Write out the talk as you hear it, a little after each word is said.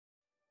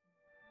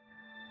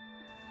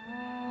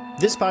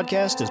This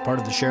podcast is part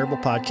of the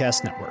Shareable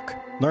Podcast Network.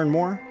 Learn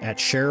more at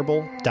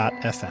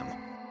shareable.fm.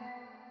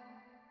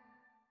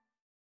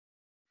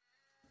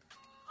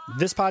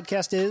 This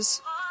podcast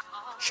is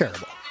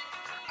Shareable.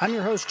 I'm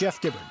your host, Jeff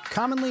Gibbard,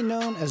 commonly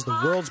known as the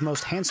world's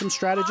most handsome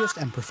strategist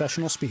and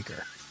professional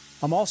speaker.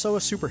 I'm also a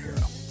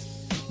superhero.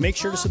 Make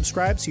sure to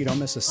subscribe so you don't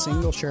miss a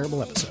single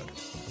Shareable episode.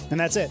 And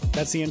that's it.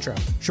 That's the intro.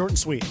 Short and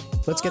sweet.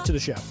 Let's get to the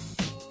show.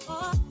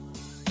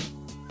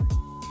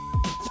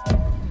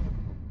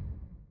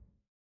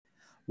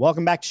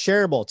 Welcome back to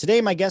Shareable.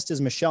 Today, my guest is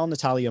Michelle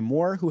Natalia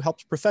Moore, who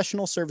helps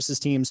professional services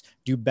teams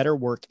do better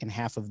work in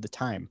half of the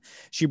time.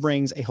 She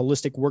brings a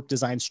holistic work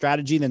design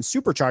strategy, then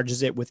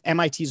supercharges it with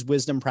MIT's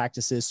wisdom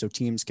practices so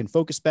teams can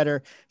focus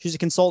better. She's a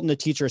consultant, a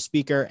teacher, a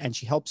speaker, and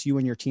she helps you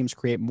and your teams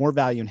create more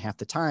value in half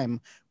the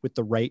time with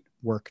the right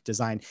work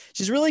design.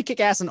 She's really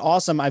kick-ass and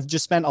awesome. I've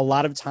just spent a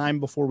lot of time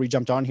before we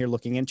jumped on here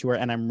looking into her,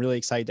 and I'm really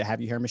excited to have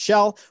you here.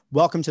 Michelle,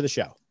 welcome to the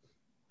show.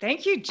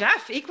 Thank you,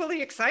 Jeff.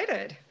 Equally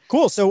excited.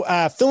 Cool. So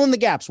fill in the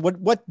gaps.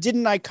 What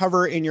didn't I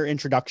cover in your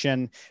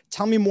introduction?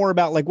 Tell me more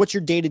about what's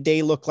your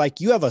day-to-day look like?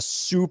 You have a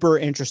super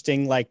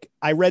interesting,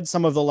 I read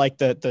some of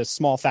the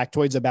small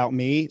factoids about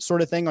me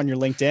sort of thing on your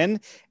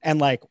LinkedIn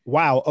and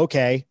wow,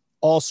 okay.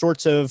 All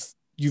sorts of,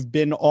 you've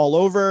been all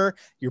over.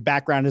 Your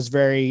background is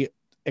very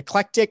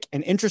eclectic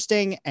and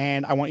interesting.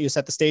 And I want you to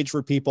set the stage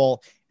for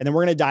people. And then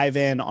we're going to dive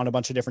in on a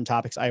bunch of different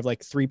topics. I have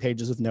 3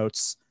 pages of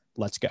notes.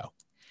 Let's go.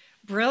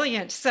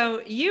 Brilliant.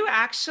 So you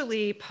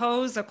actually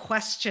pose a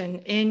question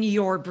in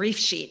your brief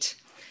sheet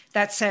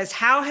that says,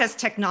 how has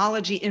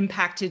technology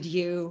impacted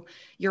you,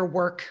 your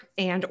work,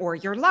 and or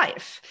your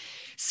life?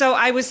 So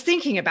I was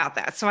thinking about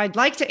that. So I'd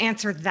like to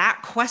answer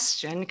that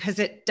question because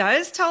it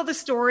does tell the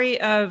story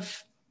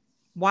of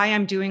why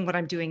I'm doing what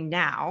I'm doing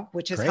now,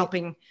 which is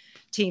helping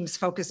teams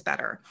focus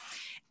better.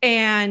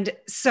 And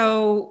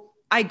so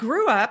I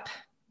grew up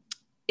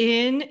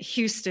in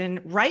Houston,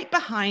 right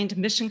behind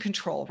Mission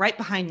Control, right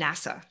behind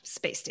NASA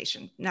Space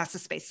Station, NASA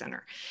Space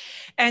Center.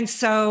 And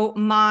so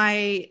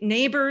my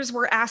neighbors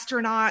were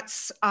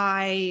astronauts.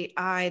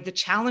 The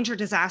Challenger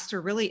disaster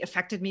really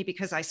affected me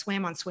because I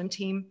swam on swim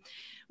team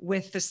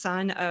with the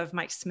son of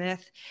Mike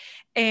Smith.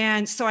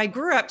 And so I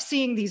grew up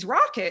seeing these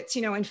rockets,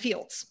 in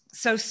fields.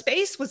 So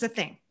space was a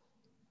thing.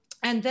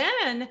 And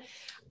then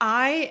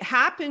I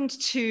happened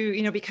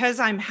to, because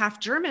I'm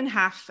half German,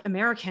 half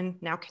American,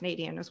 now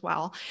Canadian as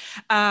well.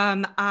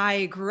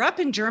 I grew up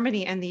in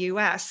Germany and the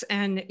US.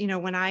 And,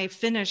 when I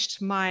finished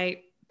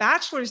my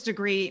bachelor's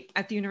degree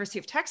at the University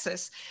of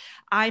Texas,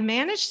 I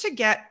managed to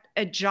get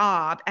a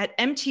job at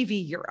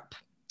MTV Europe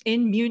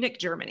in Munich,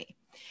 Germany.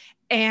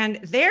 And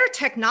their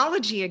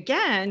technology,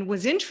 again,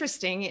 was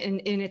interesting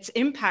in its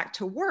impact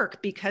to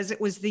work because it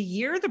was the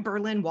year the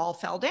Berlin Wall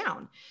fell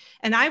down.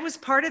 And I was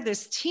part of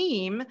this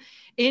team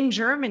in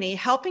Germany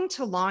helping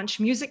to launch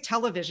music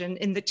television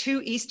in the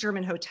 2 East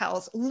German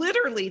hotels,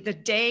 literally the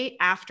day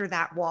after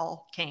that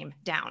wall came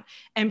down.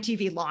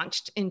 MTV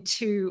launched in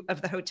 2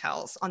 of the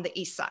hotels on the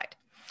East Side.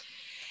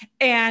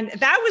 And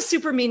that was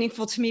super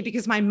meaningful to me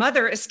because my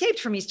mother escaped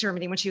from East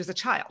Germany when she was a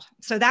child.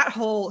 So that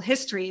whole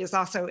history is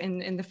also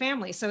in the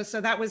family. So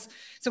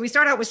we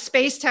start out with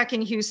space tech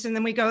in Houston,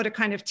 then we go to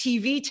kind of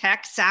TV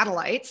tech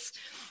satellites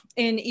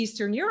in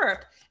Eastern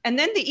Europe. And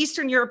then the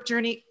Eastern Europe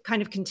journey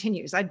kind of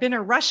continues. I'd been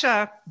a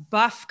Russia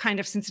buff kind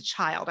of since a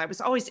child. I was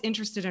always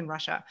interested in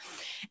Russia.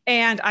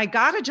 And I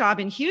got a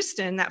job in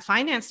Houston that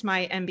financed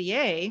my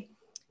MBA,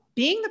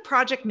 being the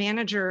project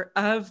manager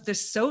of the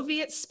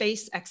Soviet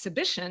space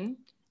exhibition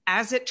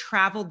as it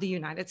traveled the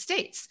United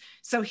States.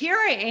 So here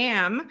I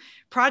am,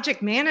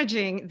 project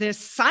managing this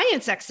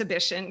science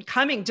exhibition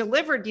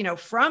delivered,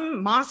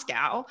 from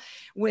Moscow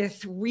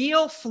with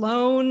real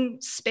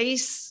flown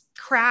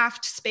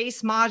spacecraft,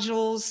 space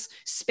modules,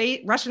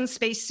 Russian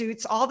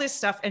spacesuits, all this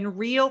stuff, and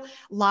real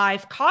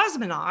live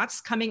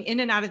cosmonauts coming in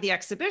and out of the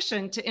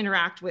exhibition to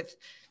interact with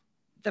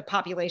the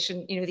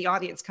population, the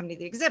audience coming to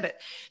the exhibit.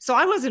 So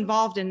I was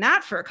involved in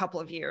that for a couple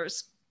of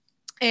years.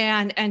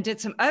 And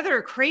did some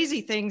other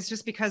crazy things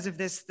just because of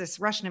this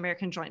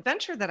Russian-American joint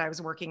venture that I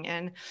was working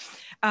in,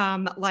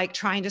 like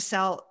trying to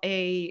sell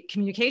a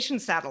communication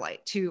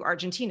satellite to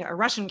Argentina, a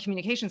Russian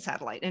communication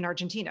satellite in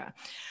Argentina.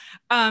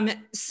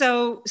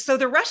 So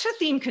the Russia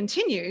theme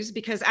continues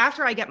because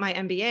after I get my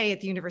MBA at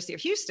the University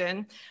of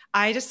Houston,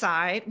 I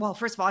decide, well,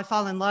 first of all, I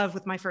fall in love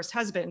with my first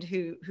husband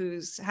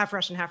who's half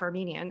Russian, half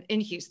Armenian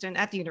in Houston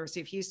at the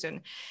University of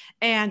Houston.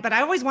 But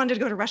I always wanted to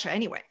go to Russia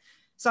anyway.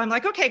 So I'm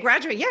like, okay,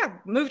 graduate,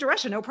 move to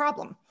Russia, no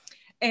problem.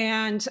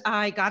 And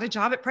I got a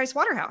job at Price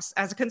Waterhouse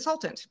as a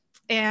consultant.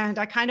 And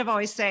I kind of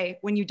always say,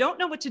 when you don't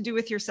know what to do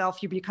with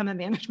yourself, you become a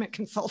management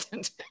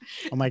consultant.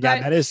 Oh my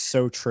God, that is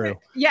so true.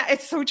 Yeah,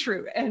 it's so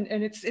true. And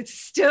I'm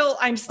still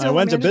I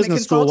went to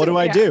business school. What do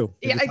I do?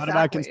 Yeah, If you thought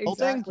about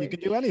consulting, exactly. you can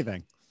do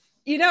anything.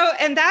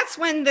 And that's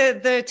when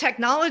the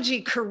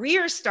technology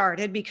career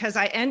started, because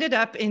I ended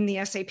up in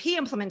the SAP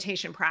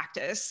implementation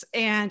practice,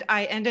 and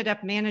I ended up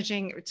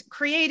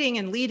creating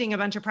and leading a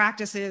bunch of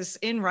practices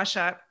in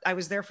Russia. I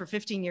was there for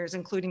 15 years,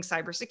 including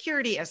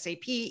cybersecurity,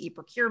 SAP,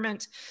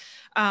 e-procurement,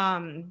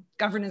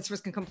 governance,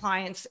 risk and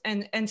compliance.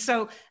 And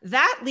so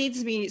that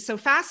leads me, so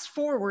fast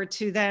forward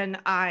to then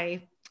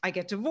I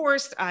get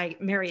divorced, I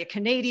marry a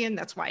Canadian,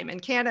 that's why I'm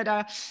in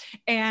Canada.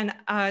 And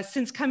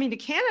since coming to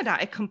Canada,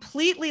 I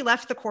completely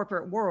left the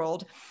corporate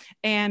world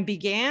and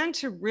began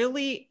to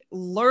really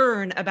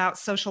learn about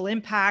social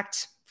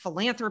impact,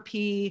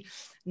 philanthropy,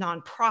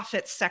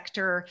 nonprofit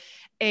sector,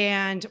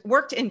 and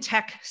worked in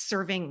tech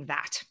serving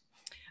that.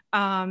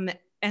 And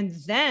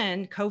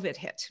then COVID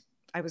hit.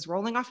 I was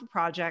rolling off a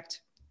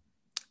project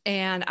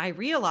and I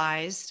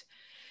realized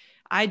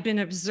I'd been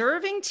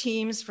observing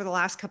teams for the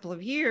last couple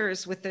of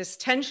years with this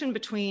tension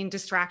between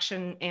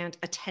distraction and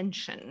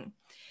attention,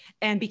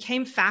 and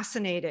became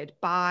fascinated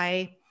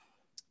by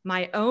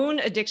my own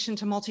addiction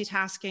to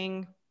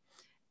multitasking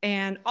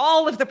and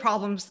all of the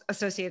problems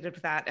associated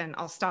with that. And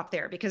I'll stop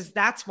there because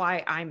that's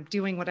why I'm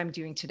doing what I'm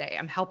doing today.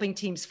 I'm helping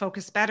teams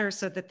focus better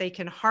so that they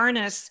can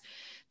harness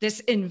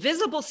this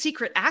invisible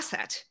secret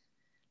asset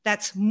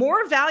that's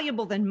more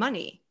valuable than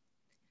money,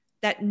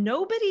 that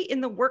nobody in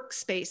the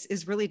workspace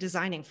is really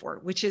designing for,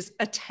 which is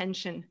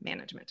attention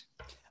management.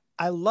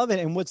 I love it.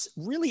 And what's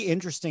really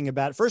interesting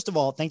about it, first of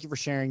all, thank you for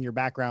sharing your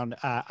background.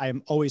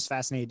 I'm always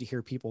fascinated to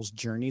hear people's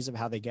journeys of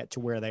how they get to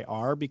where they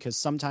are, because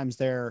sometimes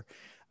they're,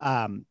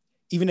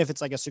 even if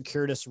it's like a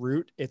circuitous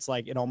route, it's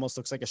like, it almost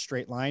looks like a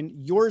straight line.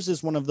 Yours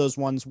is one of those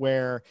ones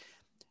where,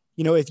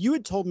 if you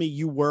had told me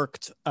you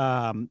worked,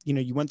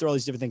 you went through all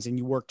these different things and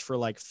you worked for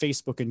like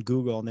Facebook and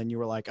Google, and then you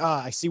were like,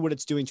 I see what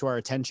it's doing to our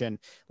attention.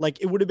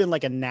 Like, it would have been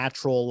like a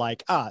natural,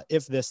 like,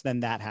 if this, then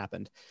that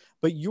happened.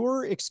 But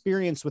your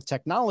experience with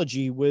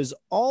technology was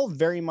all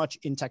very much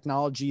in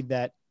technology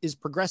that is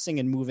progressing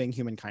and moving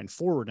humankind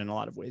forward in a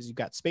lot of ways. You've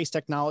got space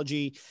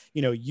technology.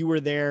 You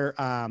were there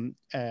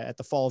at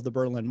the fall of the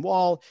Berlin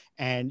Wall,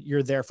 and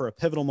you're there for a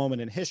pivotal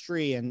moment in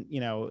history, and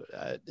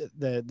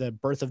the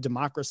birth of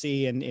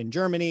democracy in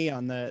Germany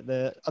on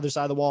the other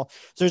side of the wall.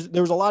 So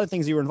there was a lot of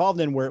things you were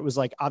involved in where it was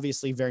like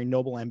obviously very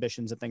noble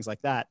ambitions and things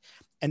like that.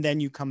 And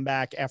then you come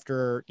back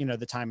after,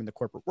 the time in the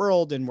corporate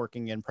world and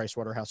working in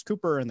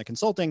PricewaterhouseCoopers and the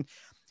consulting,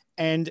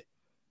 and,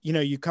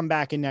 you come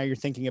back and now you're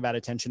thinking about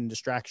attention and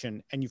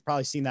distraction, and you've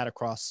probably seen that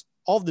across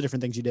all of the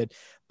different things you did.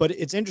 But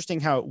it's interesting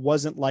how it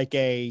wasn't like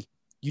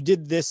you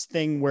did this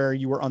thing where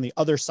you were on the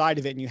other side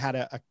of it and you had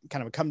a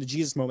kind of a come to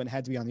Jesus moment,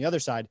 had to be on the other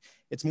side.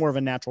 It's more of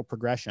a natural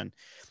progression.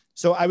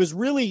 So I was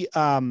really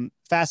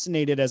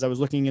fascinated as I was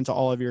looking into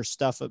all of your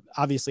stuff,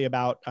 obviously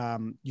about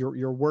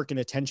your work in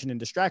attention and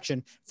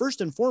distraction,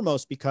 first and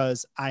foremost,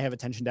 because I have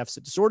attention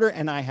deficit disorder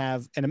and I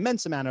have an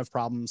immense amount of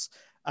problems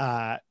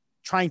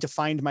trying to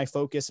find my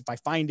focus. If I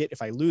find it,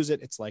 if I lose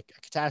it, it's like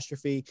a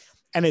catastrophe.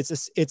 And it's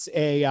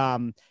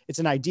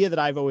an idea that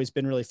I've always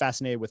been really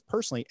fascinated with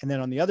personally. And then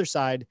on the other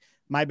side,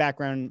 my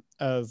background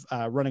of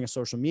running a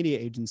social media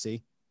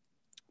agency,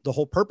 the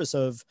whole purpose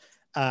of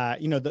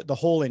the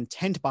whole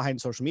intent behind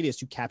social media is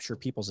to capture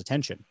people's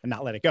attention and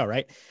not let it go.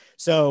 Right.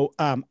 So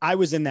I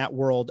was in that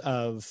world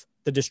of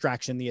the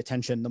distraction, the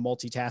attention, the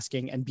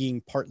multitasking, and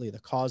being partly the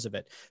cause of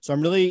it. So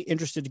I'm really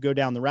interested to go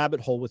down the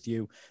rabbit hole with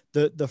you.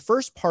 The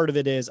first part of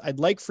it is I'd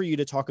like for you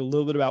to talk a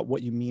little bit about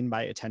what you mean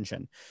by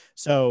attention.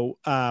 So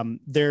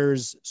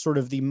there's sort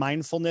of the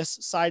mindfulness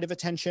side of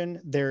attention.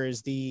 There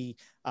is the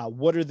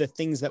what are the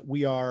things that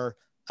we are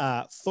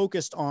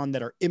focused on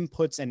that are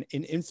inputs and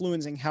in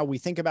influencing how we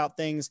think about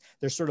things.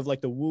 There's sort of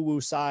like the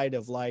woo-woo side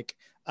of like,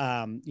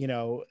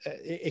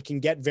 it can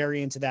get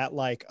very into that,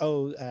 like,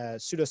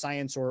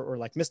 pseudoscience or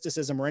like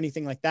mysticism or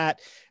anything like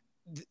that.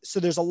 So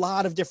there's a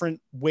lot of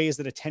different ways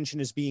that attention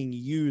is being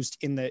used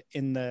in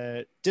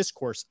the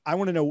discourse. I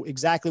want to know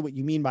exactly what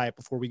you mean by it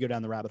before we go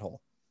down the rabbit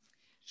hole.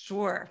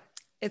 Sure.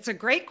 It's a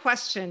great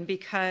question,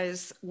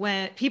 because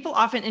when people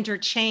often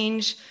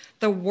interchange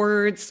the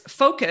words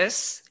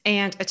focus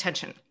and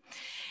attention.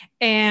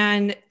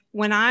 And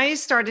when I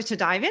started to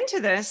dive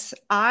into this,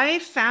 I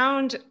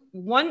found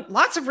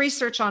lots of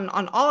research on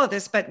all of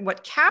this, but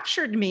what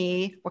captured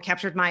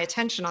my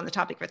attention on the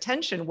topic of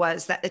attention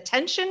was that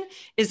attention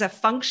is a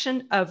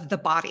function of the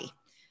body,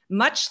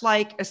 much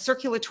like a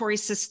circulatory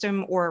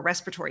system or a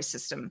respiratory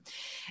system.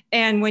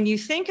 And when you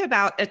think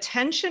about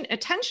attention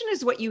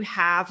is what you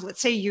have.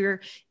 Let's say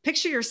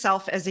picture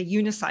yourself as a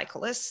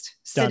unicyclist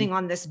sitting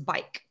on this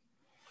bike.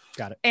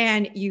 Got it.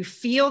 And you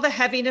feel the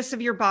heaviness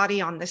of your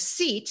body on the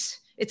seat.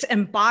 It's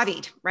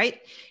embodied,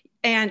 right?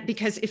 And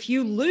because if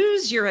you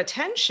lose your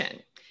attention,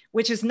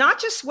 which is not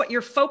just what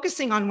you're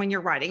focusing on when you're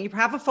riding, you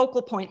have a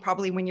focal point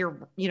probably when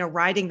you're,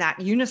 riding that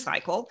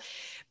unicycle.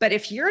 But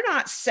if you're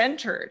not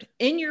centered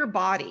in your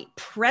body,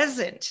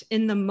 present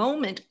in the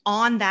moment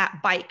on that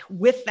bike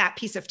with that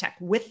piece of tech,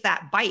 with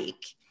that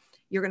bike,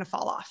 you're going to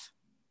fall off.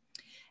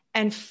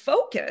 And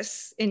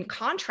focus, in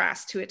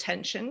contrast to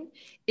attention,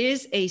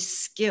 is a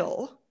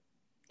skill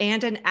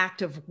and an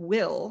act of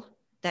will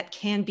that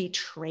can be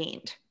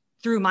trained.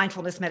 through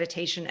mindfulness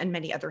meditation and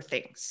many other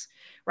things.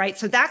 Right.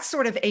 So that's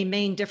sort of a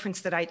main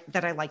difference that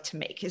I like to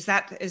make. Does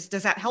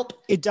that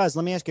help? It does.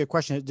 Let me ask you a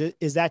question.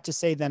 Is that to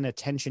say then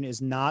attention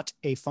is not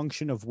a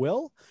function of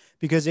will?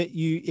 Because if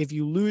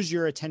you lose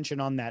your attention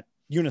on that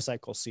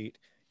unicycle seat,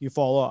 you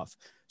fall off.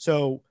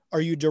 So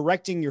are you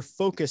directing your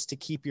focus to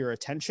keep your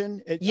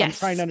attention? Yes. I'm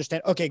trying to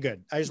understand. Okay,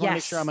 good. I just want to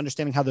make sure I'm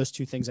understanding how those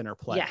two things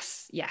interplay.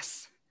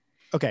 Yes.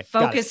 Okay.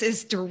 Focus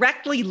is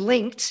directly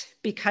linked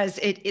because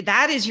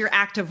that is your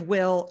act of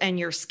will and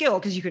your skill,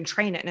 because you can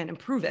train it and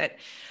improve it.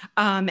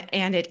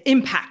 And it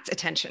impacts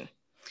attention.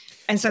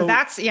 And so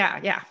that's, go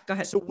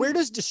ahead. So where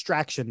does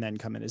distraction then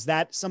come in? Is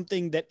that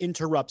something that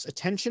interrupts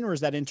attention, or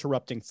is that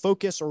interrupting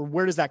focus, or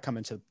where does that come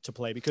into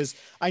play? Because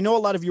I know a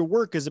lot of your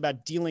work is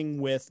about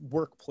dealing with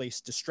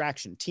workplace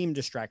distraction, team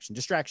distraction,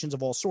 distractions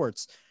of all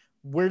sorts.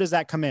 Where does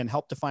that come in?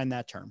 Help define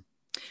that term.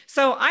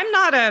 So I'm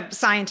not a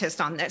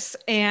scientist on this,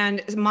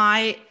 and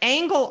my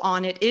angle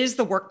on it is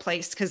the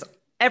workplace, because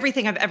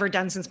everything I've ever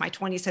done since my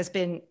 20s has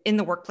been in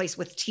the workplace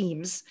with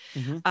teams.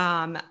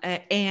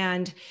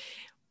 And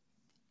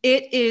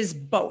it is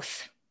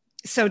both.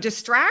 So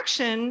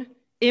distraction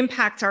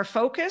impacts our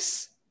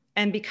focus,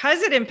 and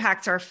because it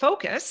impacts our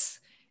focus,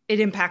 it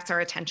impacts our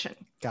attention.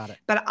 Got it.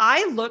 But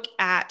I look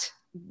at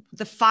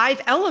the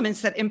 5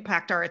 elements that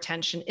impact our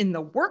attention in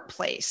the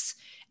workplace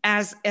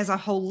as a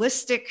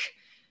holistic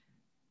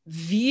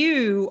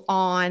view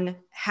on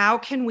how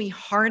can we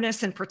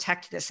harness and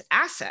protect this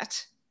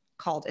asset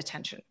called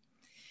attention.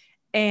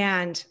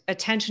 And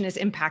attention is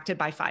impacted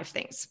by 5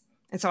 things.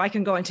 And so I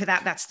can go into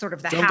that. That's sort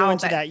of the Don't go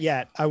into that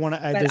yet. I want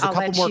to, there's a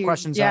couple more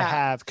questions I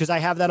have, because I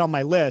have that on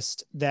my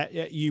list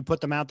that you put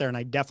them out there, and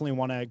I definitely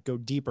want to go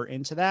deeper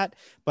into that,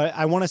 but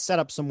I want to set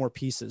up some more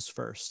pieces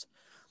first.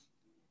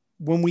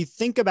 When we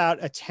think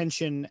about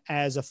attention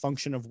as a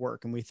function of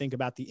work, and we think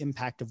about the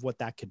impact of what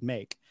that could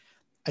make,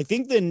 I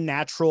think the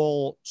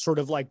natural sort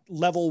of like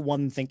level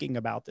 1 thinking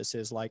about this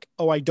is like,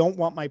 oh, I don't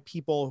want my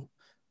people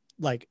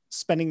like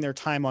spending their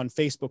time on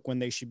Facebook when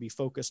they should be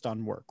focused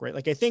on work, right?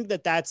 Like, I think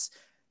that's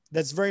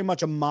very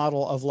much a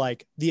model of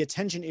like the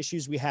attention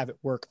issues we have at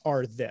work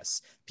are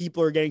this.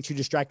 People are getting too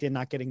distracted and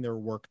not getting their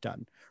work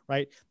done,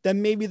 right?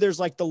 Then maybe there's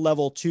like the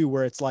level 2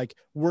 where it's like,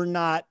 we're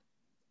not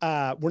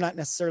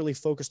necessarily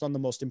focused on the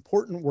most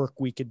important work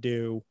we could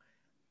do,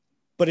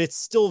 but it's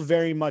still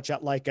very much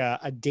at like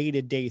a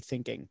day-to-day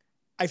thinking.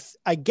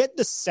 I get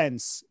the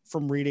sense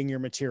from reading your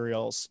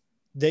materials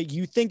that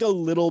you think a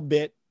little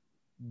bit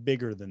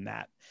bigger than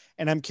that.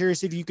 And I'm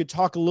curious if you could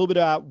talk a little bit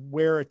about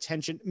where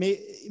attention,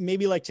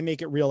 maybe like to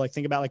make it real, like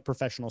think about like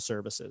professional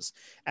services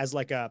as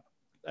like a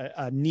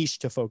niche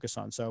to focus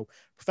on. So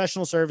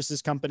professional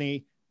services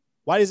company,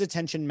 why does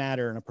attention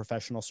matter in a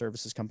professional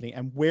services company?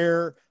 And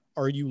where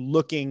are you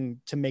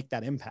looking to make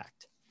that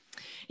impact?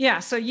 Yeah,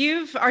 so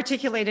you've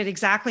articulated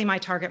exactly my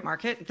target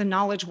market, the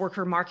knowledge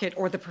worker market,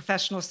 or the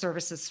professional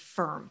services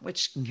firm,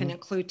 which can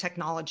include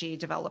technology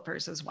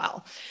developers as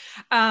well.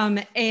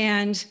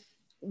 And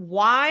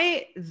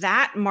why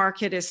that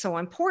market is so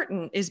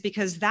important is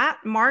because that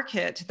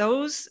market,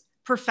 those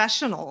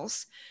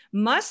professionals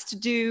must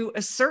do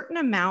a certain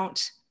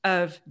amount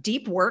of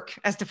deep work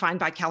as defined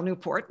by Cal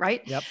Newport,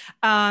 right? Yep.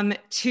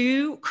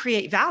 To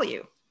create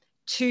value,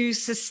 to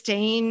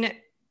sustain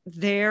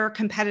their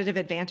competitive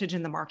advantage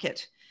in the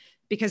market,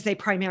 because they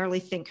primarily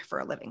think for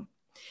a living.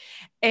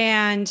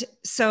 And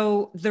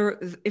so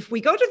if we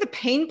go to the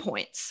pain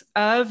points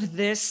of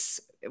this,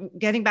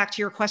 getting back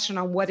to your question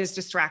on what is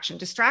distraction,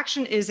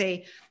 distraction is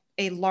an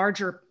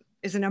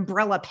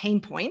umbrella pain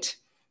point,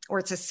 or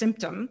it's a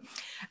symptom.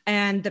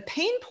 And the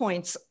pain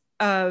points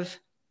of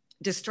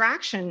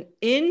distraction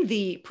in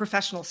the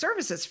professional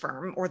services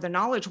firm or the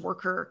knowledge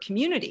worker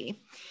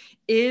community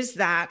is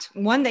that,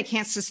 one, they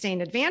can't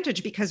sustain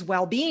advantage because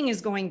well-being is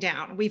going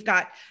down. We've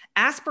got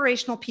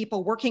aspirational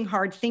people working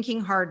hard, thinking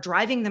hard,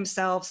 driving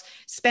themselves,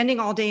 spending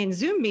all day in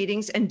Zoom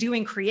meetings and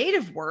doing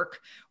creative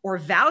work or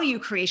value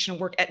creation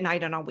work at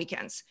night and on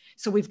weekends.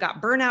 So we've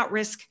got burnout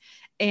risk,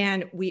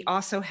 and we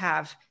also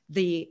have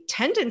the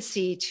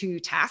tendency to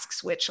task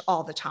switch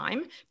all the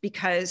time,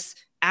 because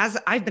as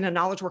I've been a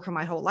knowledge worker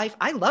my whole life,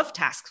 I love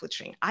task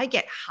switching. I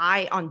get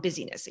high on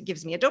busyness. It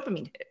gives me a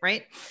dopamine hit,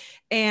 right?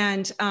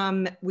 And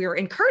we're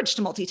encouraged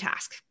to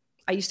multitask.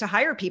 I used to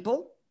hire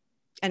people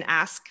and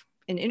ask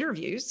in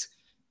interviews,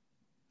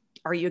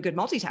 are you a good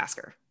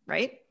multitasker,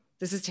 right?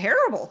 This is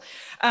terrible.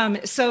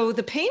 So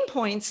the pain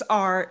points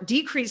are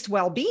decreased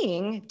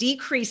well-being,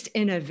 decreased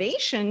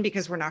innovation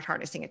because we're not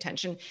harnessing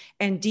attention,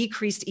 and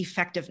decreased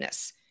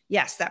effectiveness.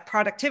 Yes, that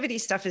productivity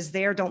stuff is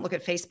there. Don't look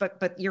at Facebook,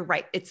 but you're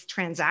right. It's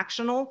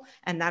transactional,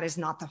 and that is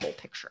not the whole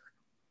picture.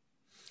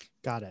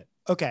 Got it.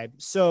 Okay.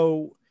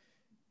 So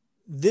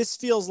this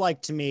feels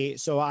like to me,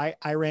 so I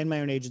ran my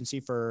own agency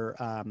for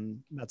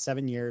about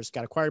 7 years,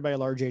 got acquired by a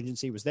large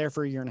agency, was there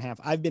for a year and a half.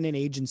 I've been in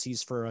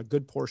agencies for a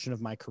good portion of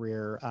my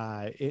career,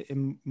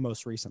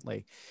 most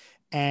recently.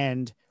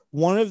 And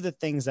one of the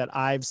things that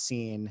I've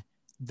seen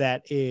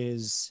that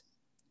is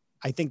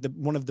I think that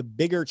one of the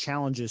bigger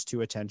challenges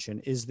to attention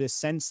is this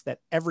sense that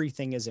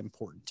everything is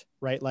important,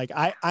 right? Like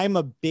I'm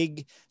a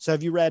big, so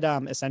have you read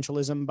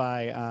Essentialism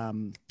by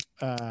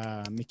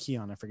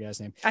McKeown? I forget his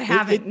name. I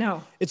haven't,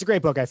 no. It's a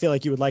great book. I feel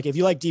like you would like, if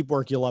you like deep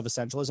work, you'll love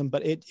Essentialism,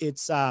 but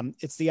it's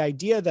the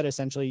idea that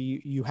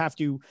essentially you have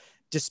to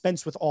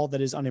dispense with all that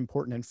is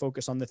unimportant and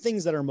focus on the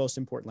things that are most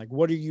important. Like,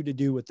 what are you to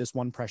do with this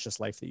one precious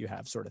life that you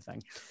have, sort of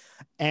thing.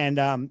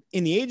 And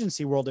in the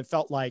agency world, it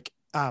felt like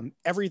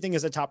everything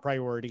is a top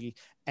priority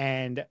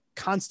and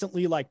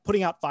constantly like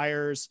putting out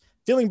fires,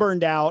 feeling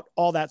burned out,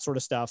 all that sort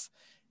of stuff.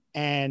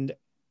 And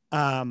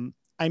I'm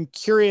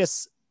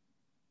curious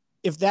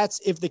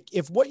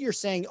if what you're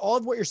saying, all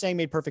of what you're saying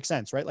made perfect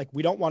sense, right? Like,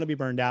 we don't want to be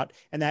burned out,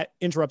 and that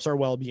interrupts our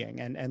well-being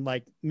and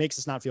like makes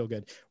us not feel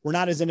good. We're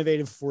not as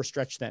innovative if we're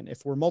stretched thin.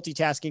 If we're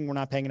multitasking, we're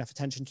not paying enough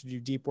attention to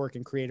do deep work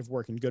and creative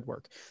work and good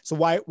work. So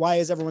why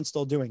is everyone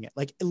still doing it?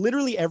 Like,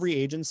 literally every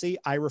agency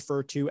I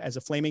refer to as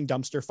a flaming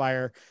dumpster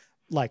fire,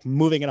 like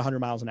moving at 100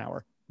 miles an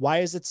hour. Why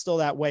is it still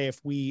that way?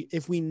 If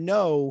we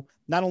know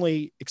not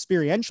only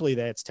experientially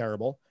that it's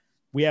terrible,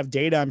 we have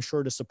data, I'm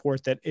sure, to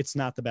support that it's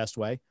not the best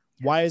way.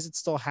 Why is it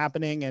still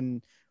happening?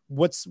 And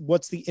what's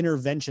the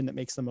intervention that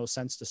makes the most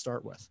sense to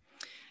start with?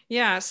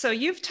 Yeah, so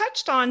you've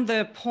touched on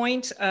the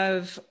point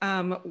of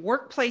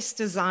workplace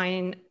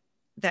design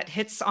that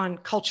hits on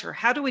culture.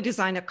 How do we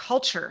design a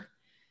culture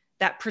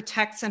that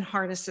protects and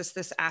harnesses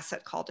this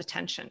asset called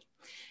attention?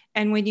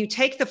 And when you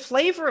take the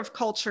flavor of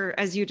culture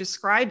as you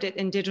described it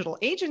in digital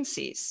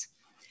agencies,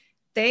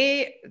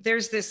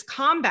 there's this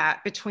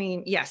combat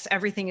between, yes,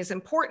 everything is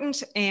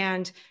important,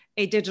 and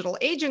a digital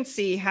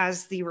agency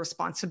has the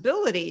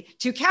responsibility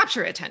to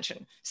capture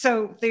attention.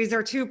 So these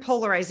are two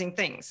polarizing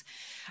things.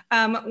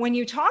 When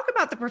you talk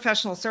about the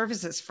professional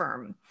services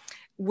firm,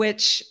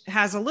 which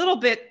has a little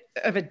bit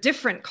of a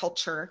different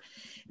culture,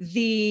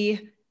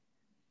 the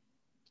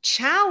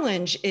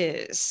challenge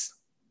is,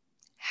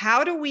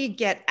 how do we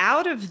get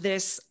out of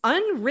this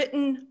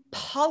unwritten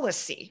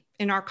policy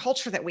in our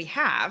culture that we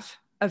have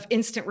of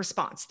instant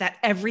response, that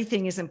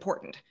everything is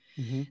important?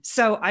 Mm-hmm.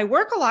 So I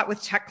work a lot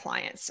with tech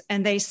clients,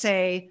 and they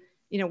say,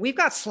 we've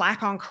got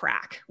Slack on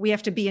crack. We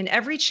have to be in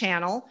every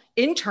channel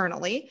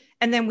internally,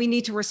 and then we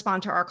need to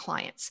respond to our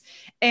clients.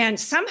 And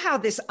somehow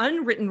this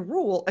unwritten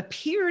rule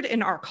appeared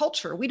in our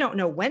culture. We don't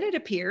know when it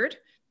appeared.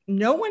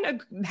 No one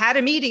had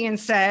a meeting and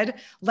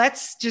said,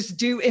 let's just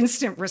do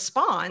instant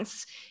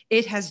response.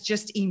 It has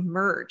just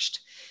emerged.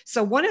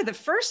 So one of the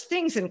first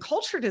things in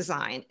culture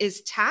design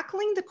is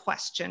tackling the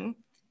question,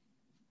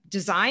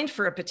 designed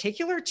for a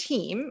particular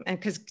team, and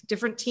because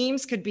different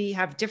teams could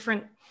have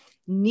different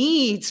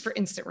needs for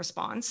instant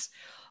response,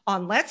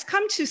 on let's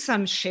come to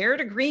some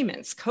shared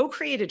agreements,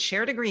 co-created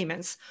shared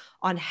agreements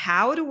on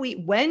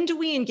when do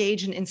we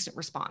engage in instant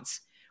response?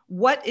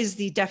 What is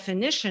the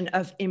definition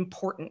of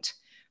important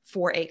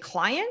for a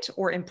client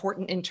or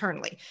important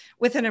internally?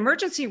 With an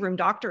emergency room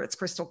doctor, it's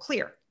crystal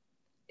clear.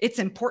 It's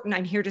important.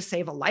 I'm here to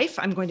save a life.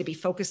 I'm going to be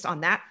focused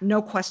on that.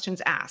 No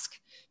questions asked.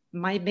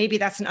 Maybe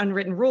that's an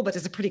unwritten rule, but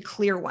it's a pretty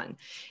clear one.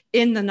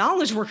 In the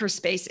knowledge worker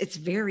space, it's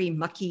very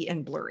mucky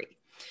and blurry.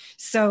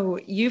 So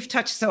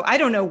I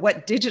don't know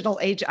what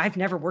I've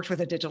never worked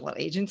with a digital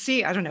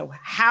agency. I don't know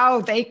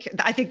how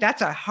I think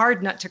that's a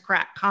hard nut to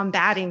crack,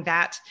 combating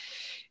that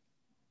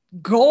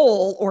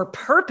goal or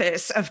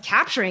purpose of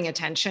capturing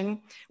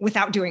attention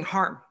without doing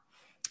harm.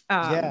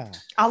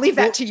 I'll leave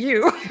that to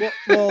you.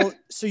 well,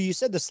 so you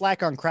said the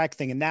Slack on crack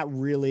thing, and that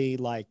really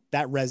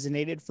that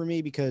resonated for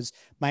me, because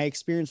my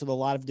experience with a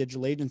lot of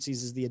digital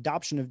agencies is the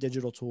adoption of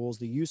digital tools,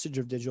 the usage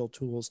of digital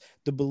tools,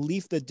 the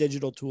belief that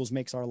digital tools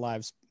make our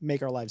lives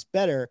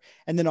better.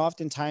 And then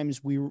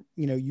oftentimes you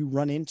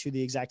run into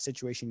the exact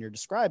situation you're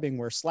describing,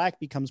 where Slack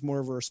becomes more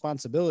of a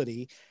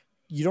responsibility.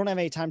 You don't have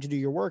any time to do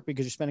your work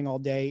because you're spending all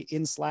day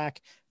in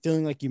Slack,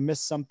 feeling like you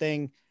missed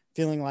something,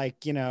 feeling like,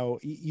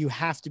 you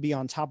have to be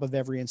on top of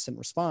every instant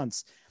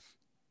response.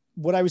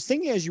 What I was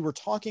thinking as you were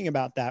talking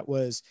about that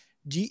was,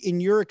 in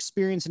your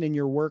experience and in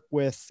your work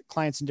with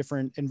clients in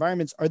different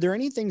environments, are there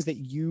any things that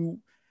you,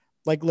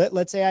 like,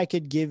 let's say I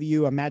could give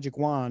you a magic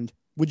wand,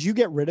 would you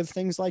get rid of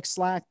things like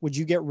Slack? Would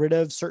you get rid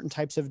of certain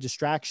types of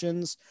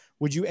distractions?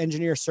 Would you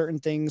engineer certain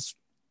things,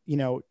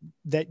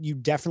 that you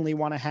definitely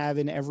want to have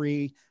in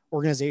every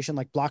organization,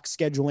 like block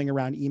scheduling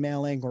around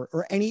emailing,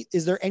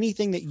 is there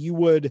anything that you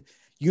would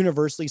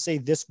universally say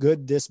this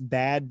good, this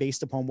bad,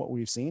 based upon what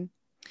we've seen?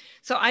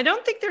 So I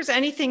don't think there's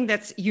anything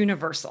that's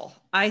universal.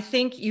 I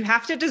think you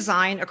have to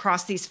design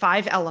across these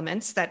 5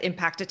 elements that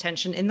impact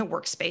attention in the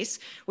workspace.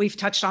 We've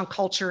touched on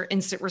culture,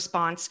 instant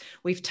response.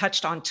 We've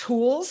touched on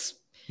tools.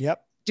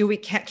 Yep.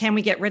 Can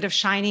we get rid of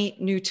shiny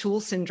new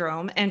tool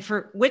syndrome? And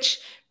for which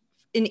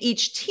in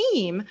each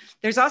team,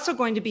 there's also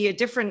going to be a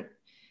different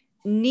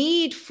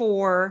need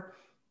for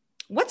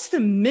what's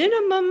the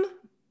minimum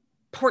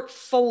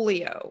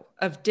portfolio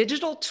of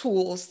digital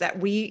tools that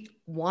we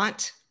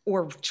want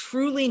or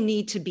truly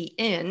need to be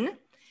in,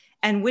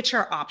 and which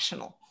are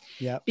optional.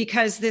 Yeah.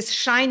 Because this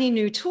shiny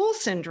new tool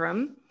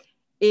syndrome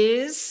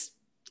is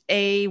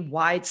a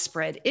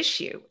widespread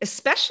issue,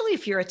 especially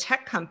if you're a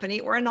tech company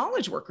or a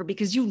knowledge worker,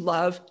 because you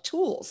love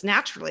tools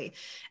naturally.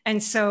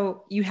 And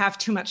so you have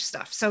too much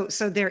stuff. So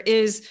there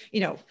is,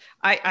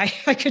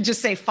 I could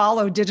just say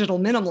follow digital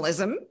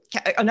minimalism,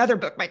 another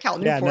book by Cal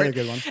Newport. Yeah, another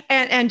good one.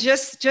 And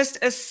just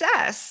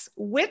assess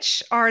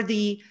which are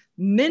the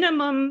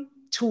minimum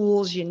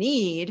tools you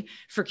need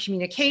for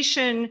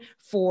communication,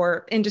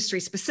 for industry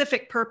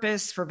specific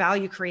purpose, for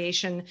value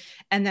creation,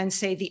 and then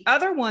say the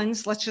other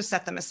ones, let's just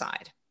set them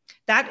aside.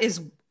 That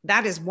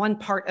is one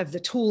part of the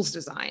tools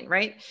design,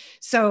 right?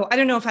 So I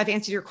don't know if I've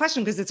answered your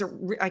question because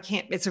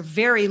it's a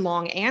very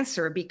long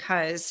answer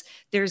because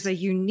there's a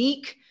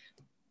unique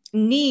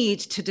need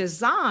to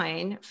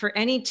design for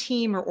any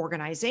team or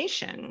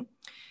organization.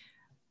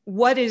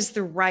 What is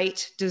the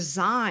right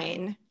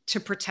design to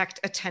protect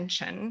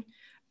attention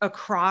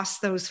across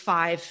those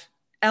 5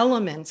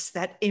 elements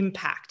that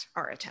impact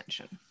our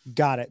attention?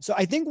 Got it. So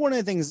I think one of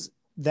the things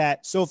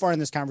that so far in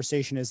this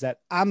conversation is that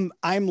I'm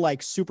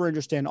like super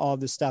interested in all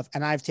of this stuff,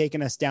 and I've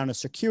taken us down a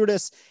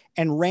circuitous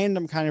and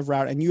random kind of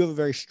route, and you have a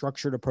very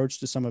structured approach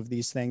to some of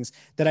these things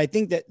that I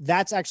think that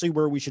that's actually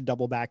where we should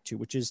double back to,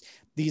 which is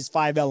these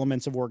 5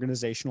 elements of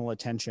organizational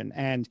attention.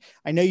 And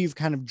I know you've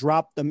kind of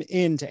dropped them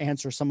in to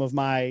answer some of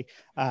my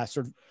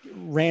sort of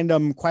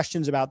random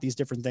questions about these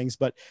different things,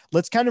 but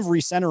let's kind of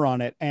recenter on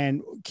it.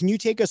 And can you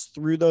take us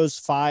through those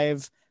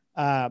five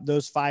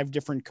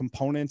different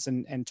components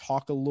and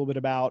talk a little bit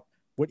about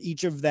what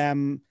each of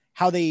them,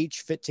 how they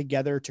each fit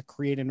together to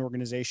create an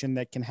organization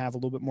that can have a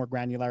little bit more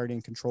granularity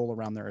and control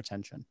around their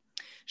attention?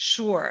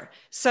 Sure.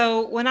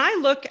 So when I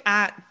look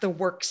at the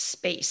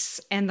workspace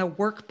and the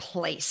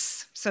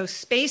workplace, so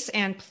space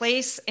and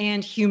place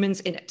and humans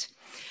in it,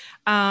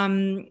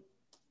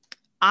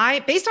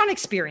 based on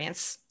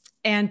experience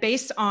and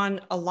based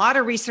on a lot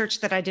of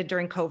research that I did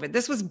during COVID,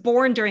 this was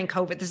born during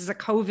COVID. This is a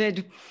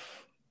COVID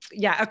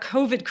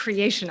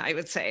creation, I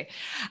would say.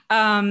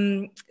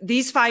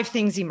 These 5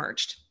 things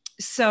emerged.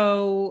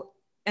 So,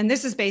 and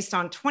this is based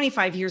on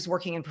 25 years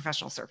working in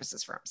professional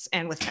services firms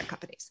and with tech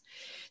companies.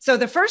 So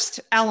the first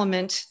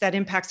element that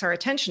impacts our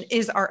attention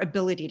is our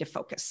ability to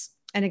focus.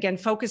 And again,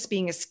 focus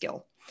being a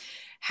skill.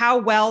 How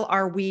well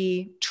are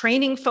we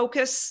training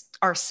focus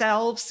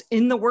ourselves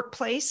in the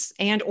workplace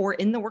or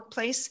in the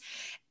workplace?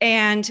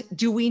 And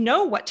do we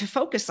know what to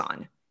focus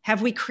on?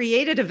 Have we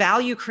created a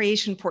value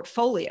creation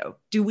portfolio?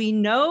 Do we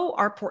know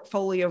our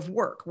portfolio of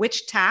work?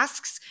 Which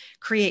tasks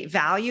create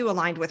value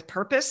aligned with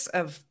purpose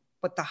of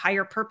what the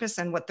higher purpose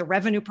and what the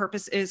revenue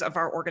purpose is of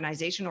our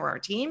organization or our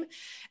team?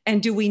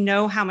 And do we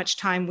know how much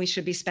time we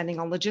should be spending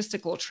on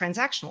logistical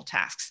transactional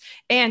tasks?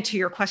 And to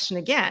your question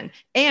again,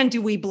 and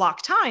do we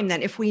block time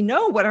then? If we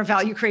know what our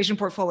value creation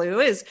portfolio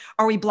is,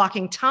 are we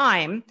blocking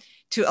time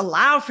to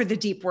allow for the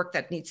deep work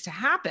that needs to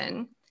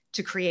happen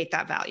to create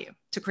that value,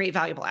 to create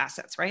valuable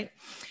assets, right?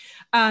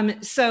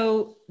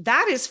 So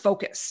that is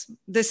focus.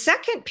 The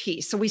second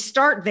piece, so we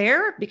start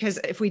there because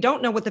if we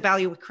don't know what the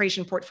value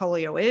creation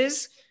portfolio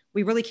is,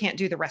 we really can't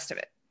do the rest of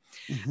it.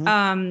 Mm-hmm.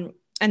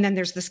 And then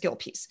there's the skill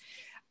piece.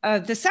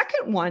 The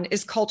second one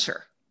is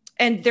culture.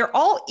 And they're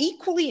all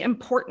equally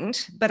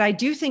important, but I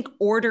do think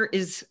order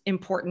is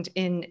important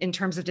in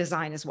terms of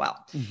design as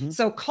well. Mm-hmm.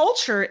 So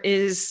culture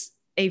is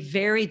a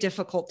very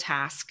difficult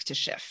task to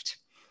shift.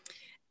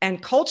 And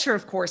culture,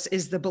 of course,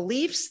 is the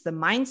beliefs, the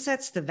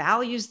mindsets, the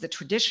values, the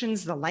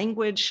traditions, the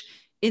language,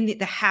 in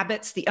the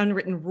habits, the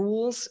unwritten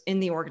rules in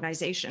the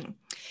organization.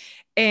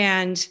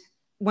 And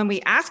when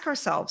we ask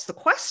ourselves the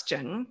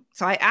question,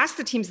 so I asked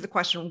the teams the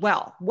question,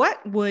 well,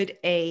 what would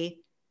a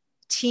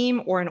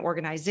team or an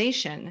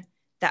organization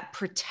that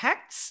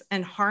protects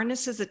and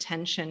harnesses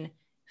attention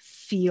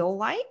feel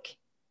like?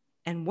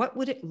 And what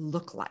would it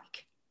look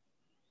like?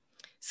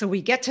 So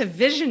we get to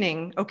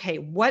visioning, okay,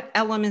 what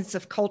elements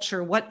of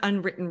culture, what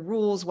unwritten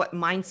rules, what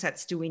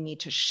mindsets do we need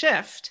to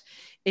shift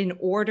in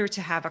order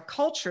to have a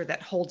culture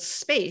that holds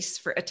space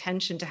for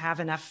attention to have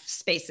enough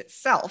space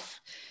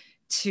itself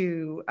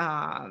to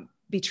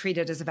be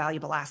treated as a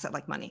valuable asset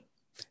like money?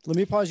 Let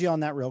me pause you on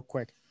that real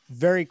quick.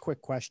 Very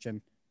quick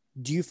question.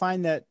 Do you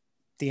find that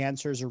the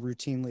answers are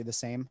routinely the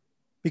same?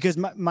 Because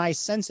my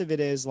sense of it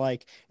is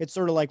like, it's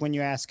sort of like when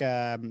you ask,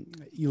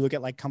 you look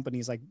at like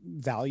companies like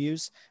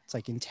values, it's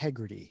like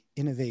integrity,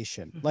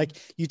 innovation. Mm-hmm. Like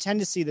you tend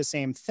to see the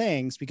same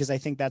things because I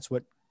think that's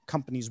what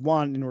companies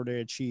want in order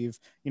to achieve,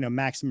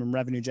 maximum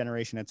revenue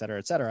generation, et cetera,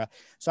 et cetera.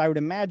 So I would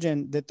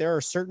imagine that there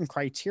are certain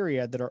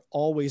criteria that are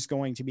always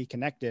going to be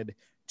connected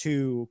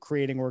to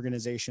creating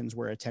organizations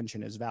where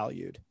attention is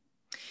valued.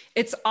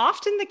 It's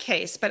often the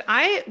case, but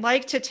I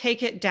like to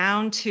take it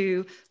down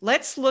to,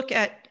 let's look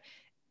at,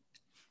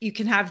 you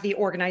can have the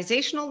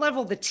organizational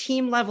level, the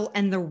team level,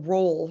 and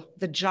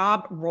the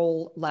job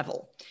role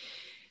level.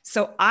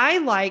 So I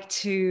like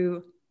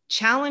to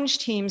challenge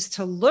teams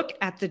to look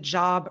at the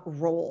job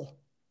role.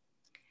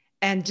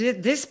 And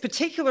this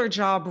particular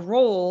job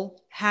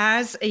role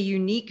has a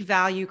unique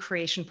value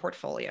creation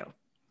portfolio.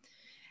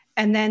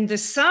 And then the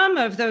sum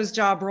of those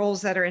job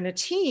roles that are in a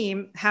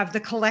team have the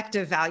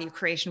collective value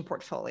creation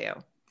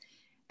portfolio.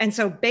 And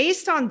so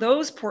based on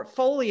those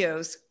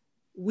portfolios,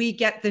 we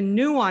get the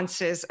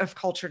nuances of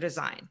culture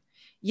design.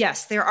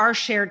 Yes, there are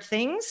shared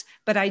things,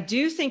 but I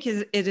do think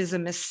it is a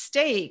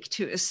mistake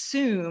to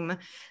assume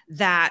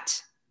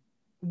that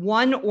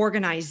one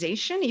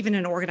organization, even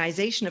an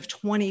organization of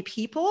 20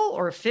 people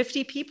or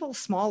 50 people,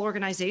 small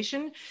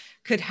organization,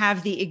 could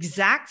have the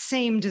exact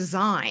same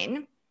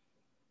design,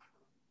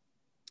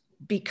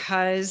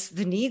 because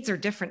the needs are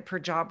different per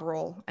job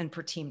role and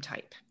per team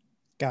type.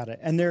 Got it.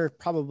 And there are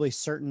probably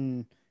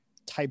certain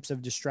types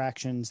of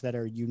distractions that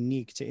are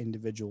unique to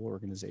individual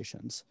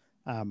organizations,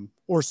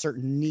 or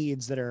certain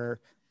needs that are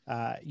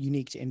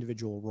unique to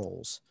individual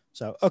roles.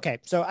 So, okay.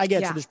 So I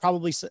get, so there's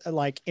probably,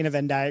 like in a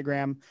Venn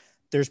diagram,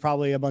 there's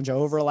probably a bunch of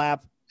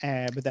overlap,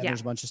 but then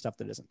there's a bunch of stuff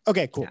that isn't.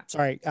 Okay, cool. Yeah.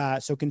 Sorry.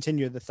 So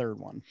continue the third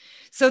one.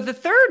 So the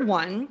third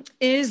one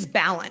is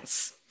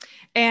balance.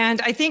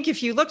 And I think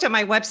if you looked at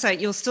my website,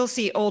 you'll still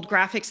see old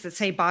graphics that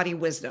say body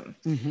wisdom.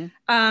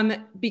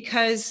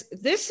 Because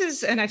this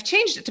is, and I've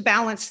changed it to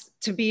balance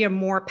to be a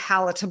more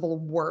palatable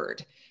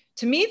word.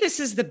 To me, this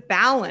is the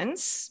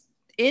balance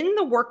in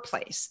the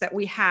workplace that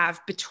we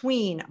have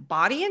between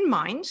body and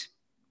mind,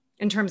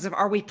 in terms of,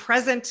 are we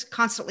present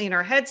constantly in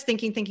our heads,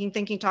 thinking,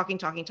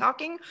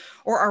 talking,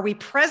 or are we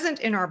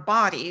present in our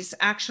bodies,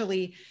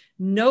 actually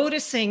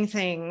noticing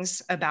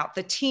things about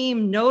the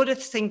team,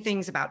 noticing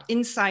things about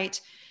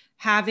insight,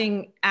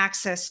 having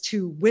access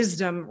to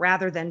wisdom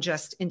rather than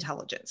just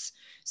intelligence.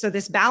 So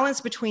this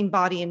balance between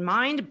body and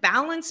mind,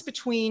 balance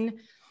between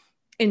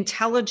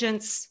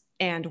intelligence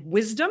and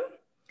wisdom,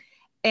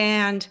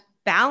 and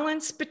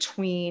balance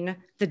between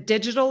the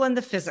digital and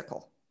the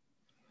physical.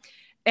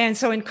 And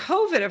so in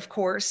COVID, of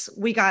course,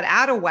 we got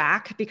out of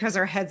whack because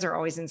our heads are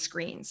always in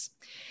screens.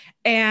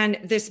 And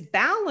this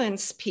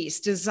balance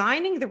piece,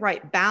 designing the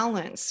right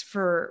balance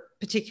for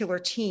particular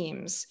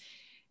teams,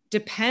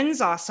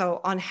 depends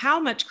also on how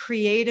much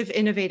creative,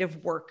 innovative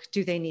work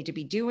do they need to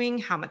be doing?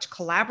 How much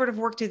collaborative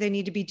work do they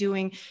need to be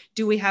doing?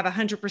 Do we have a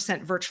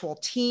 100% virtual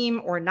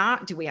team or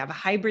not? Do we have a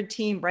hybrid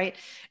team, right?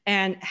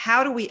 And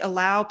how do we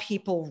allow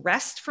people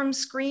rest from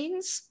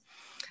screens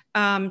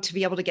to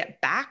be able to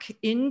get back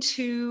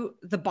into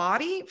the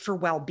body for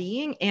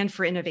well-being and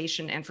for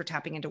innovation and for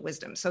tapping into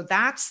wisdom? So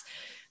that's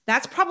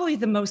probably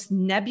the most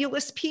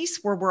nebulous piece,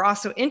 where we're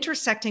also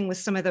intersecting with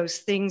some of those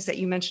things that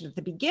you mentioned at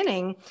the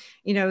beginning,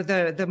 you know,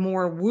 the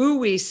more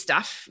woo-y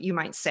stuff, you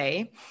might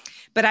say.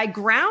 But I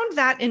ground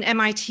that in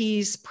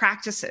MIT's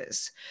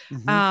practices,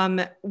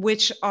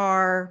 which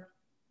are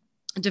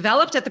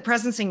developed at the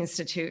Presencing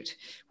Institute,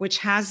 which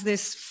has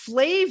this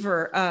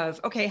flavor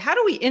of, okay, how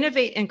do we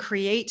innovate and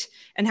create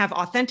and have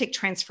authentic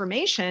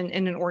transformation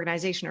in an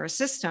organization or a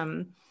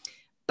system,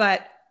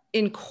 but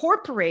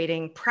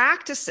incorporating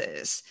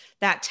practices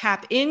that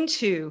tap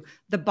into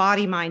the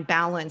body-mind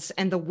balance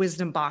and the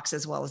wisdom box,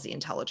 as well as the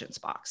intelligence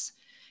box,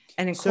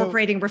 and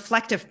incorporating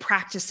reflective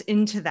practice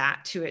into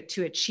that to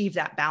achieve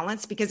that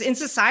balance, because in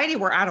society,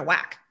 we're out of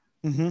whack.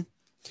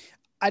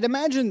 I'd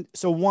imagine.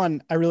 So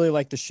one, I really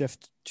like the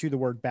shift to the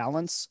word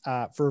balance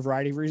for a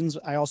variety of reasons.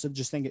 I also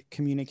just think it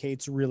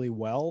communicates really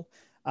well,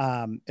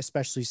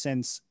 especially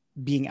since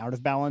being out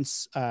of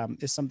balance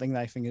is something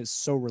that I think is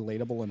so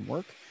relatable in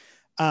work.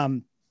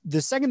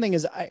 The second thing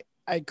is,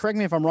 I correct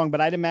me if I'm wrong,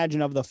 but I'd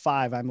imagine of the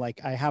five,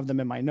 I have them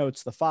in my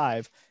notes, the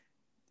five,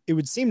 it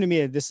would seem to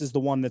me that this is the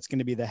one that's going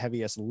to be the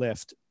heaviest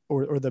lift,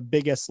 or the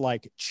biggest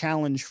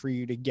challenge for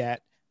you to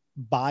get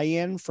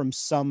buy-in from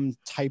some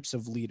types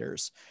of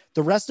leaders.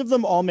 The rest of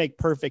them all make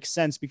perfect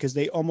sense because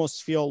they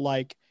almost feel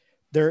like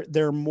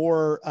they're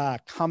more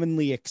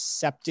commonly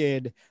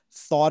accepted,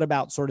 thought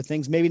about sort of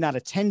things, maybe not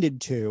attended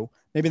to,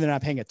 maybe they're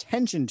not paying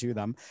attention to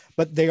them,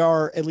 but they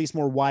are at least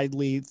more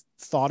widely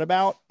thought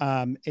about,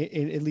 at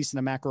least in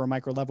a macro or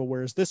micro level.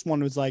 Whereas this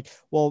one was like,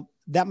 well,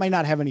 that might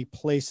not have any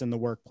place in the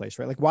workplace,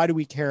 right? Like, why do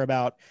we care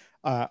about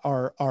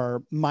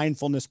our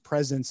mindfulness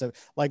presence of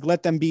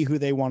let them be who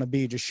they want to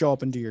be, just show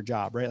up and do your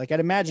job, right? Like, I'd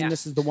imagine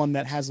this is the one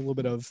that has a little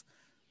bit of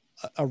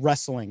a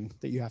wrestling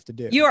that you have to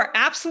do. You are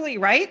absolutely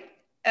right.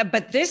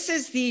 But this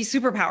is the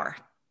superpower.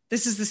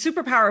 This is the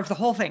superpower of the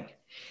whole thing,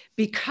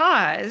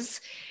 because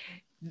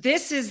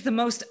this is the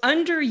most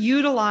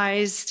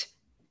underutilized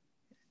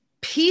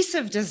piece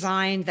of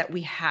design that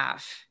we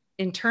have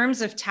in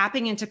terms of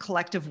tapping into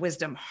collective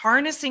wisdom,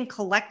 harnessing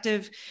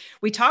collective.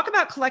 We talk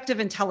about collective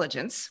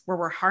intelligence, where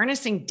we're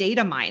harnessing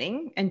data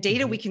mining and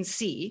data we can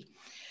see,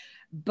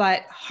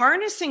 but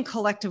harnessing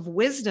collective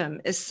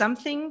wisdom is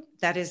something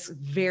that is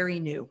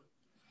very new.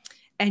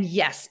 And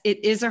yes,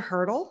 it is a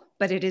hurdle,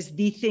 but it is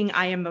the thing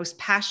I am most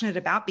passionate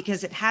about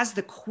because it has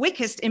the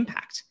quickest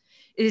impact.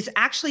 It is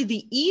actually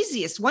the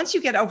easiest. Once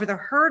you get over the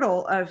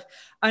hurdle of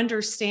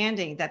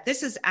understanding that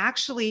this is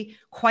actually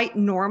quite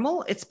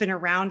normal, it's been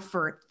around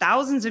for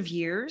thousands of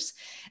years,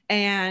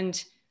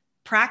 and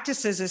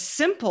practices as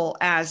simple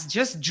as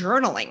just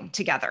journaling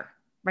together,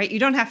 right? You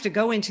don't have to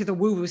go into the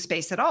woo-woo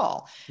space at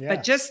all,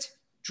 but just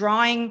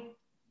drawing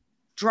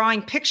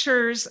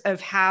pictures of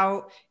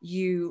how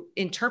you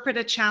interpret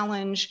a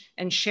challenge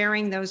and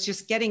sharing those,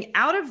 just getting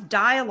out of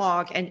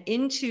dialogue and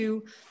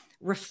into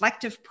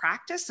reflective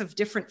practice of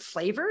different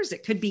flavors.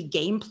 It could be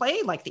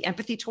gameplay, like the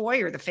empathy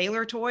toy or the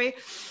failure toy.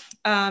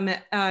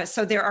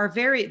 So there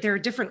are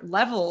different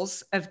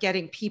levels of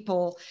getting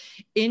people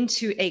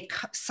into a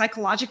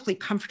psychologically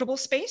comfortable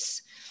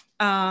space.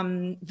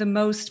 The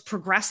most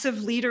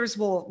progressive leaders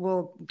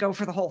will go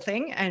for the whole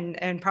thing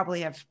and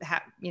probably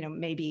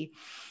maybe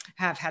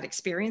have had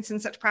experience in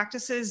such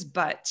practices.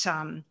 But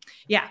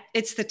yeah,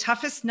 it's the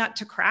toughest nut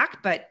to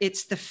crack, but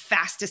it's the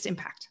fastest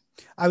impact.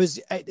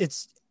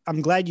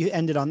 I'm glad you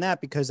ended on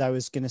that, because I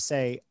was going to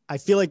say, I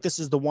feel like this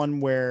is the one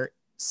where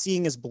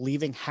seeing is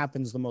believing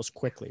happens the most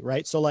quickly,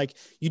 right? So like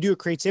you do a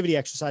creativity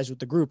exercise with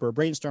the group, or a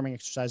brainstorming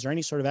exercise, or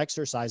any sort of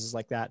exercises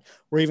like that,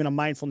 or even a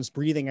mindfulness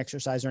breathing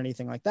exercise or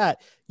anything like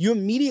that, you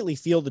immediately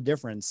feel the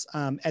difference.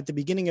 At the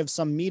beginning of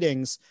some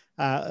meetings,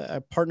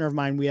 a partner of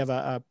mine, we have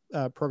a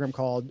program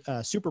called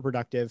Super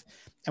Productive.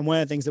 And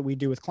one of the things that we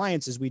do with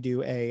clients is we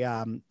do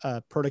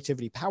a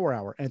productivity power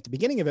hour. And at the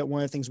beginning of it,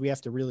 one of the things we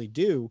have to really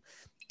do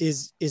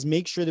is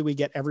make sure that we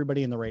get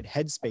everybody in the right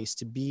headspace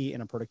to be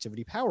in a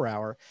productivity power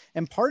hour.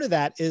 And part of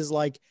that is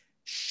like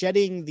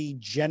shedding the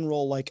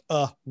general, like,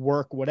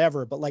 work,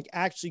 whatever, but like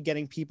actually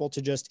getting people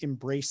to just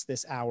embrace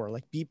this hour,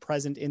 like be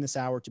present in this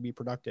hour to be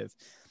productive,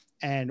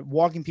 and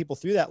walking people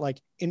through that. Like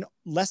in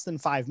less than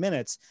 5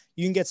 minutes,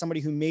 you can get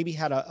somebody who maybe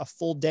had a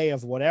full day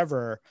of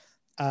whatever,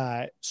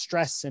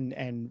 stress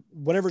and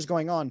whatever's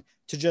going on,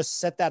 to just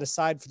set that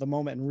aside for the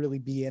moment and really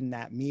be in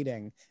that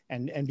meeting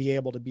and be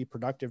able to be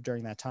productive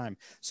during that time.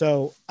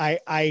 So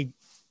I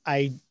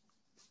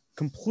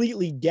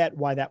completely get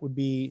why that would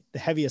be the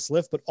heaviest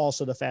lift, but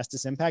also the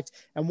fastest impact,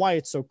 and why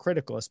it's so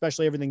critical,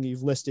 especially everything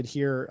you've listed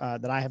here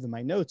that I have in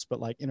my notes, but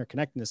like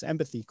interconnectedness,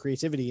 empathy,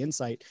 creativity,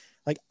 insight,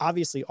 like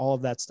obviously all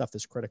of that stuff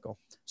is critical.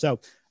 So,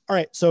 all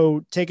right.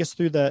 So take us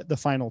through the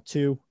final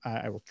two.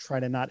 I will try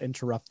to not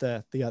interrupt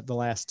the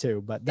last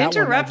two, but that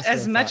interrupt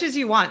as much as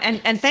you want.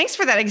 And thanks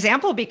for that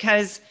example,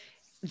 because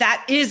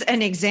that is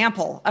an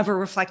example of a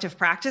reflective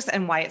practice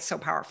and why it's so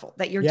powerful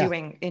that you're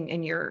doing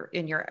in your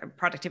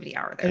productivity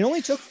hour there.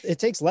 And it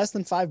takes less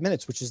than 5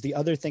 minutes, which is the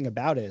other thing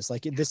about it, is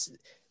like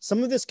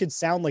some of this could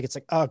sound like it's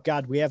like, oh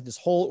God, we have this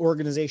whole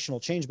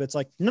organizational change, but it's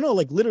like, no,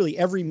 like literally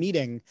every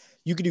meeting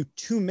you could do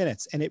 2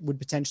 minutes and it would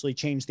potentially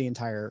change the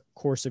entire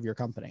course of your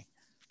company.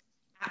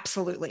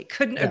 Absolutely.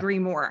 Couldn't agree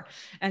more.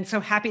 And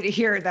so happy to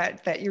hear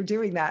that you're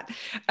doing that.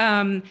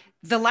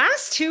 The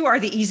last two are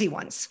the easy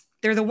ones.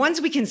 They're the ones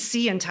we can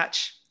see and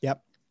touch.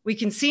 Yep. We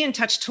can see and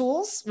touch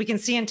tools. We can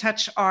see and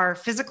touch our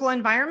physical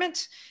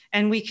environment,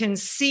 and we can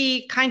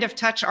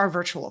touch our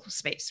virtual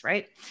space,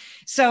 right?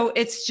 So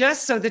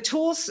the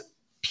tools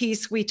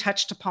piece we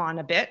touched upon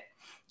a bit.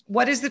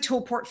 What is the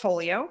tool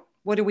portfolio?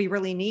 What do we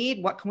really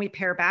need? What can we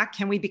pare back?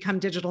 Can we become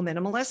digital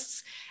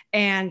minimalists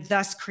and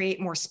thus create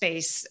more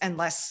space and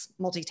less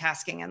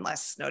multitasking and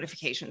less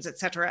notifications, et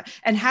cetera?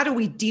 And how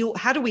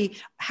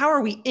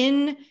are we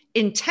in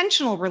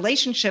intentional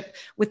relationship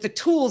with the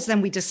tools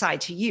then we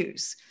decide to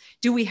use?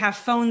 Do we have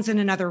phones in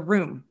another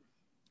room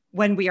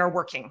when we are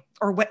working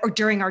or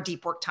during our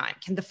deep work time?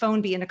 Can the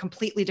phone be in a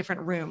completely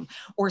different room?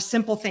 Or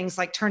simple things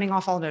like turning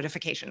off all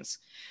notifications,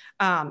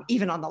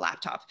 even on the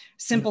laptop.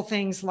 Simple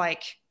things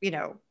like,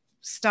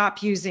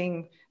 stop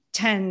using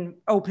 10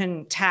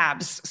 open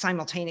tabs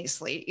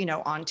simultaneously,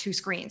 on 2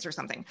 screens or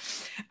something.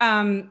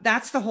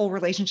 That's the whole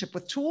relationship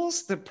with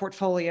tools, the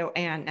portfolio,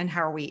 and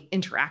how are we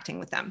interacting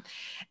with them.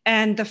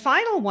 And the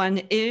final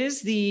one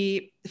is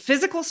the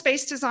physical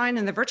space design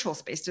and the virtual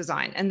space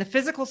design. And the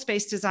physical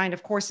space design,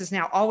 of course, is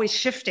now always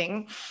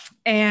shifting.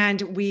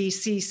 And we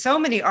see so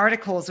many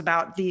articles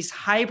about these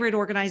hybrid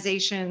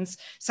organizations.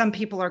 Some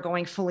people are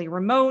going fully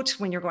remote.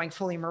 When you're going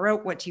fully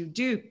remote, what do you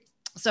do?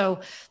 So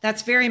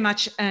that's very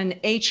much an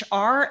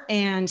HR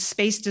and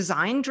space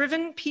design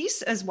driven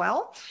piece as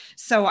well.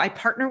 So I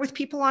partner with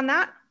people on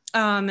that.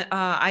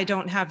 I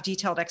don't have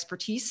detailed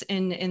expertise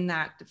in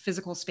that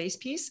physical space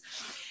piece.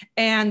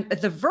 And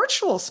the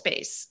virtual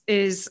space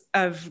is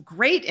of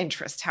great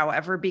interest,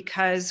 however,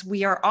 because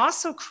we are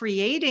also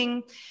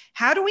creating,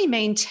 how do we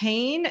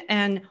maintain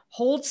and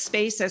hold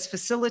space as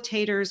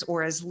facilitators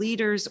or as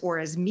leaders or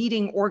as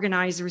meeting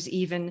organizers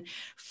even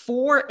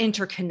for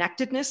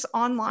interconnectedness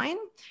online,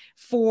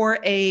 for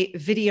a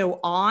video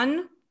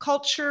on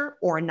culture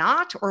or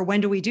not, or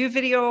when do we do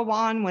video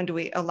on, when do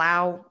we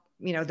allow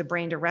the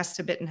brain to rest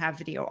a bit and have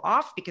video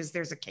off, because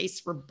there's a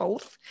case for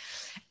both.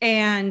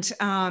 And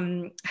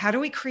how do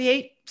we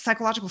create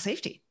psychological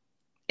safety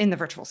in the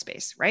virtual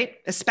space, right?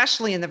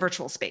 Especially in the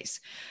virtual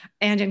space,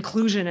 and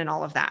inclusion and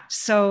all of that.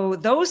 So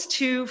those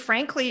two,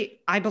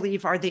 frankly, I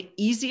believe are the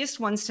easiest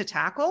ones to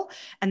tackle.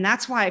 And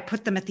that's why I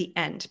put them at the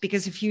end,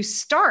 because if you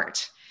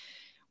start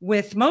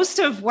with most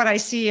of what I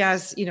see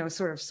as,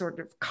 sort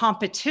of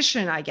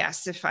competition, I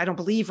guess, if I don't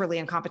believe really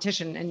in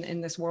competition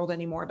in this world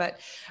anymore, but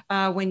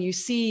when you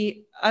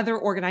see other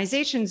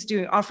organizations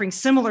offering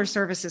similar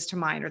services to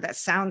mine or that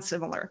sound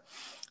similar,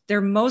 they're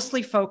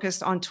mostly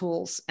focused on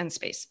tools and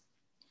space.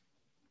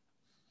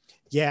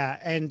 Yeah.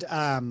 And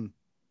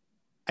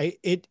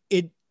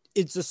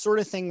it's the sort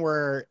of thing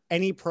where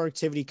any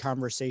productivity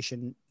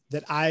conversation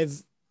that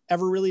I've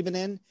ever really been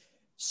in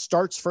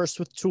starts first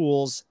with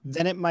tools,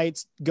 then it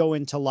might go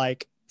into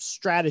like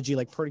strategy,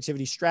 like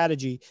productivity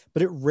strategy,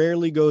 but it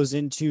rarely goes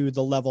into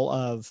the level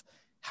of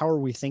how are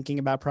we thinking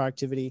about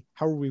productivity?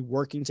 How are we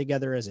working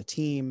together as a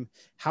team?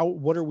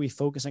 What are we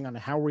focusing on?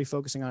 And how are we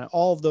focusing on it?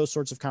 All of those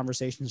sorts of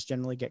conversations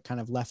generally get kind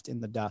of left in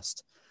the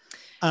dust.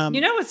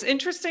 It's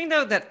interesting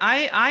though, that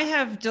I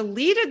have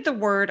deleted the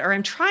word, or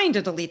I'm trying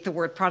to delete the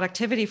word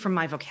productivity from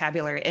my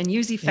vocabulary and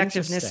use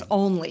effectiveness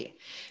only,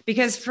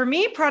 because for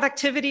me,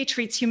 productivity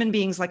treats human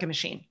beings like a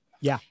machine.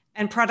 Yeah.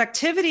 And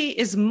productivity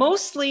is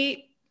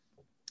mostly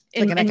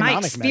in my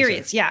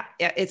experience. Yeah.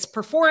 It's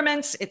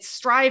performance, it's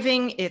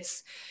striving,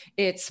 it's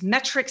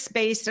metrics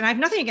based. And I have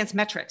nothing against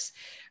metrics,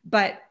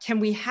 but can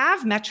we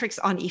have metrics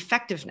on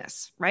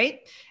effectiveness, right?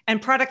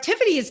 And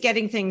productivity is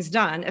getting things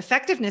done.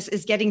 Effectiveness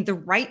is getting the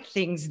right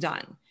things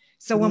done.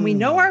 So when we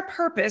know our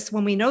purpose,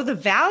 when we know the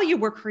value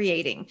we're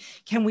creating,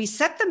 can we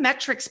set the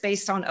metrics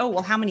based on,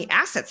 how many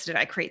assets did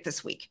I create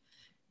this week?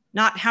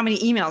 Not how many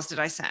emails did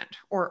I send,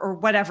 or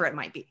whatever it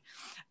might be.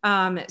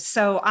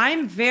 So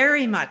I'm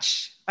very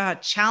much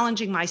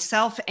challenging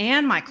myself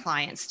and my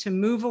clients to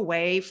move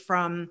away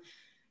from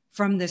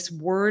this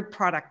word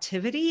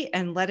productivity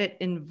and let it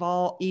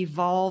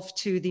evolve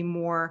to the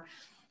more,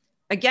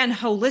 again,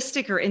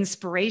 holistic or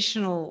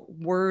inspirational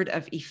word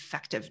of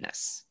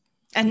effectiveness,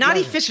 and not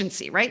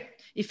efficiency, right?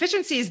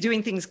 Efficiency is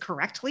doing things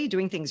correctly,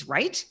 doing things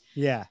right.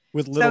 Yeah.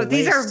 With little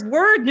these are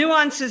word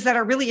nuances that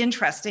are really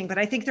interesting, but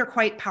I think they're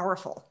quite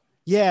powerful.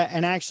 Yeah.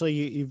 And actually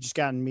you've just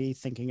gotten me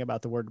thinking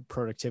about the word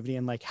productivity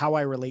and like how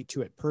I relate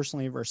to it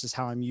personally versus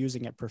how I'm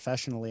using it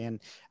professionally. And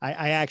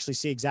I actually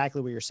see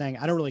exactly what you're saying.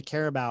 I don't really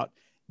care about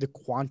the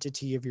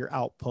quantity of your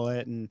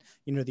output and,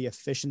 the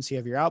efficiency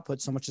of your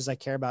output so much as I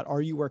care about,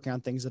 are you working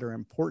on things that are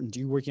important? Are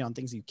you working on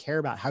things that you care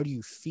about? How do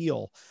you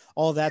feel?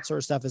 All of that sort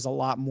of stuff is a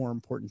lot more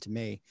important to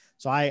me.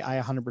 So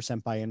I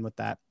 100% buy in with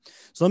that.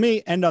 So let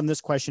me end on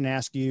this question,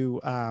 ask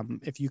you,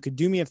 if you could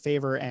do me a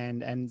favor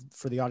and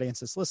for the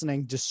audience that's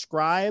listening,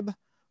 describe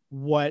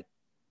what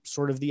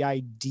sort of the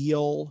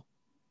ideal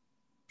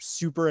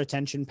super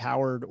attention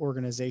powered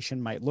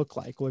organization might look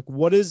like. Like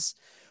what does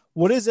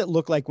it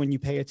look like when you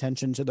pay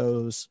attention to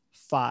those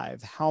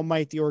 5? How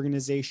might the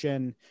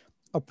organization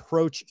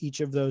approach each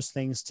of those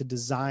things to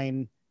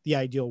design the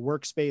ideal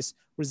workspace?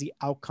 What is the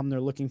outcome they're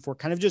looking for?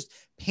 Kind of just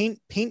paint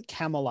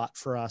Camelot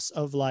for us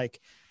of like,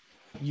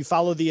 you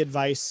follow the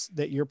advice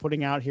that you're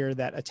putting out here,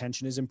 that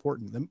attention is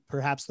important,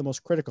 perhaps the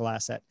most critical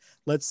asset.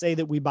 Let's say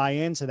that we buy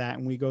into that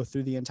and we go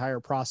through the entire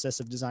process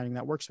of designing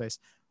that workspace.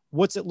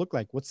 What's it look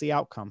like? What's the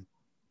outcome?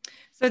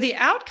 So the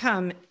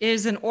outcome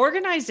is an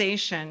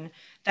organization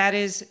that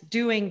is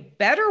doing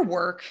better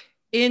work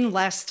in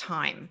less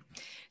time.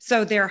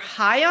 So they're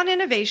high on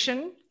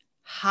innovation,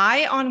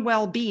 high on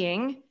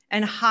well-being,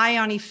 and high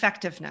on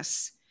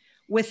effectiveness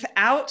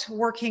without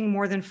working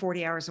more than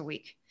 40 hours a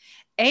week.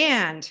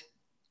 And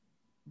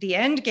the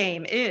end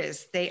game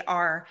is they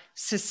are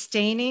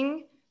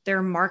sustaining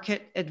their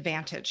market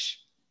advantage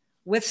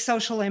with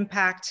social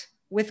impact,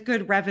 with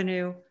good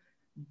revenue,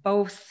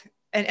 both.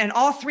 And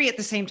all 3 at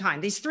the same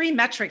time. These 3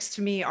 metrics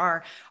to me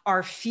are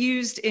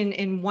fused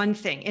in one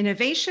thing: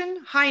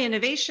 innovation,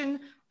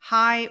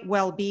 high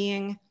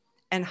well-being,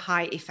 and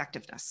high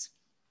effectiveness.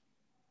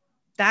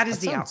 That is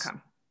the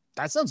outcome.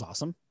 That sounds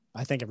awesome.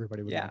 I think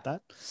everybody would want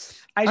that.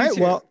 I do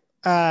too. Well,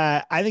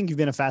 I think you've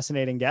been a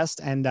fascinating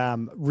guest and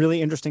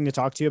really interesting to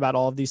talk to you about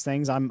all of these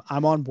things. I'm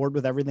on board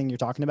with everything you're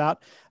talking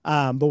about,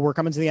 but we're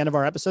coming to the end of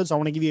our episode. So I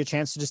want to give you a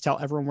chance to just tell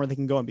everyone where they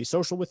can go and be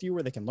social with you,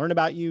 where they can learn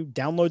about you,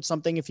 download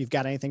something if you've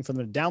got anything for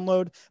them to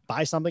download,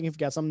 buy something if you've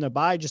got something to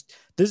buy. Just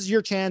this is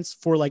your chance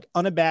for like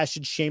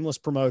unabashed, shameless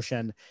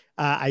promotion.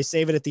 I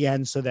save it at the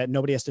end so that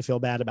nobody has to feel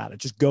bad about it.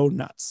 Just go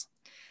nuts.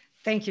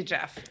 Thank you,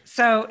 Jeff.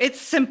 So it's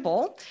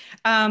simple.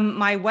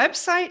 My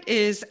website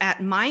is at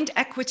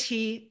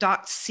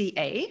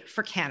mindequity.ca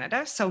for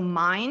Canada. So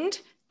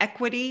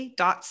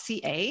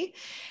mindequity.ca.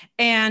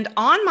 And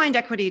on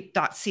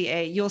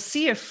mindequity.ca, you'll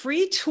see a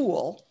free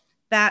tool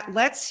that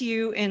lets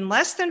you, in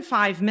less than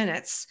 5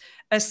 minutes,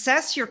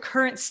 assess your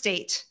current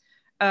state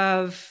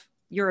of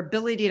your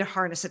ability to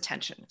harness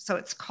attention. So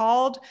it's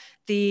called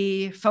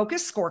the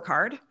Focus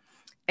Scorecard,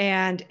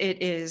 and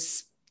it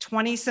is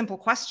 20 simple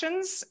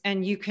questions,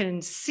 and you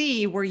can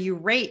see where you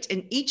rate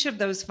in each of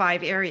those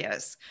 5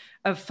 areas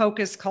of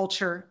focus,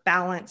 culture,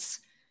 balance,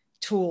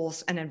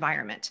 tools, and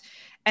environment.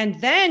 And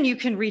then you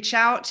can reach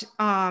out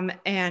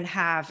and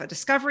have a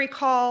discovery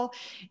call.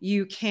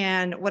 You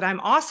can, what I'm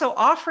also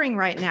offering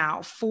right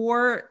now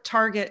for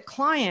target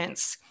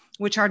clients,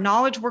 which are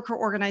knowledge worker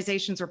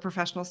organizations or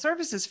professional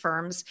services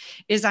firms,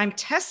 is I'm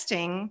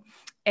testing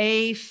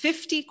a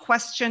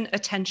 50-question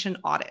attention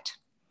audit.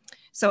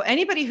 So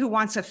anybody who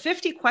wants a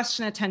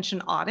 50-question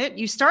attention audit,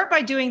 you start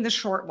by doing the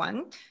short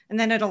one, and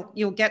then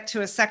you'll get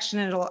to a section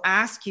and it'll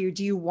ask you,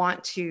 do you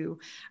want to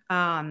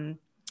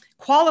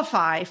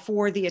qualify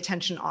for the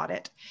attention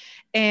audit?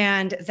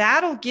 And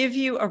that'll give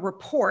you a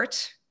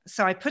report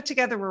So I put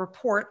together a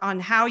report on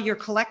how your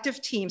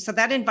collective team, so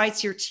that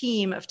invites your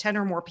team of 10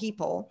 or more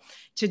people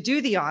to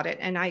do the audit.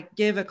 And I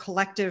give a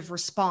collective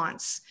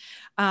response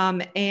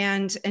and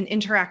an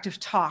interactive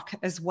talk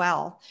as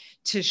well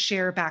to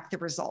share back the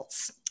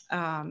results.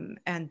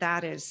 And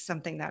that is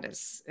something that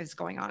is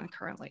going on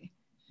currently.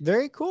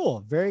 Very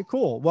cool. Very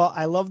cool. Well,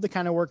 I love the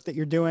kind of work that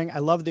you're doing. I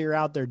love that you're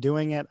out there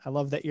doing it. I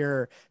love that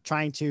you're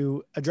trying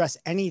to address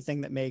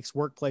anything that makes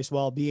workplace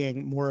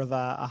well-being more of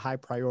a high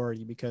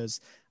priority,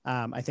 because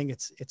I think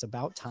it's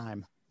about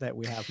time that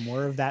we have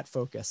more of that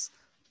focus.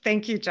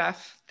 Thank you,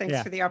 Jeff. Thanks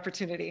for the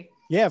opportunity.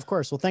 Yeah, of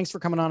course. Well, thanks for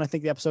coming on. I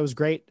think the episode was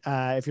great.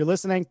 If you're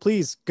listening,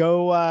 please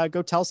go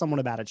tell someone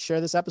about it.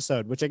 Share this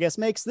episode, which I guess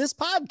makes this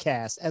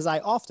podcast, as I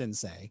often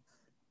say,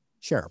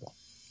 shareable.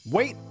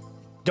 Wait.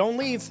 Don't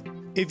leave.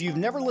 If you've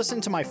never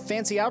listened to my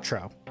fancy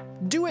outro,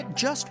 do it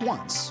just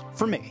once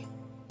for me,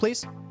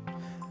 please.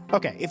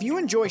 Okay, if you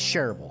enjoy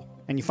Shareable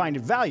and you find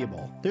it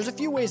valuable, there's a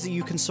few ways that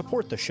you can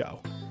support the show.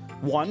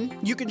 One,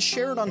 you can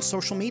share it on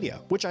social media,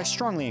 which I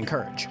strongly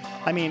encourage.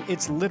 I mean,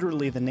 it's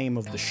literally the name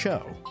of the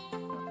show,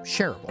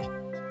 Shareable.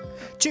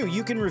 Two,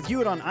 you can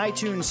review it on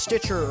iTunes,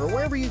 Stitcher, or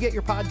wherever you get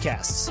your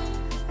podcasts.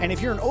 And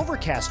if you're an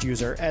Overcast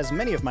user, as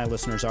many of my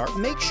listeners are,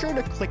 make sure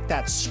to click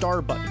that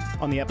star button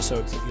on the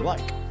episodes that you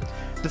like.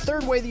 The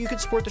third way that you could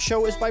support the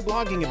show is by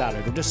blogging about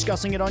it or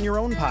discussing it on your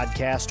own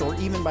podcast, or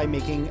even by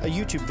making a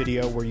YouTube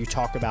video where you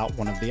talk about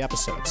one of the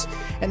episodes.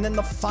 And then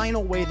the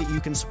final way that you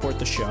can support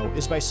the show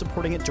is by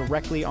supporting it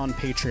directly on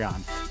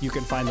Patreon. You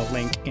can find the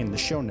link in the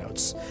show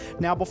notes.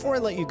 Now, before I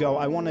let you go,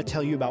 I want to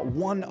tell you about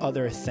one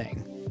other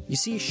thing. You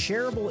see,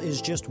 Shareable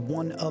is just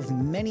one of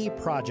many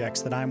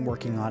projects that I'm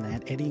working on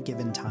at any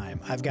given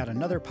time. I've got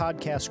another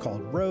podcast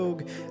called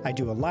Rogue. I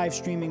do a live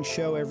streaming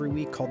show every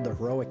week called The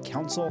Heroic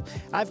Council.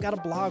 I've got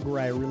a blog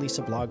where I release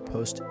a blog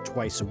post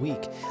twice a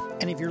week.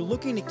 And if you're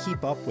looking to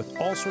keep up with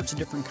all sorts of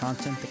different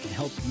content that can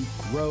help you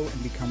grow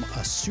and become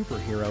a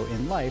superhero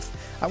in life,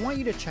 I want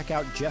you to check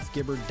out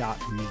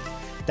jeffgibbard.me.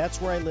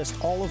 That's where I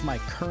list all of my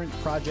current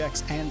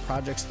projects and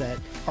projects that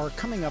are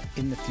coming up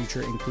in the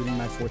future, including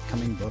my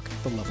forthcoming book,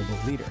 The Lovable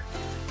Leader.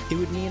 It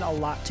would mean a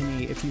lot to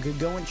me if you could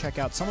go and check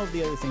out some of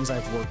the other things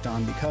I've worked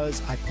on,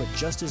 because I put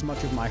just as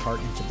much of my heart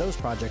into those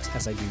projects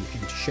as I do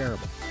into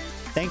Shareable.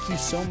 Thank you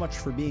so much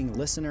for being a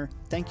listener.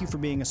 Thank you for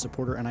being a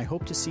supporter, and I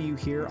hope to see you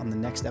here on the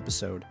next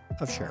episode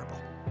of Shareable.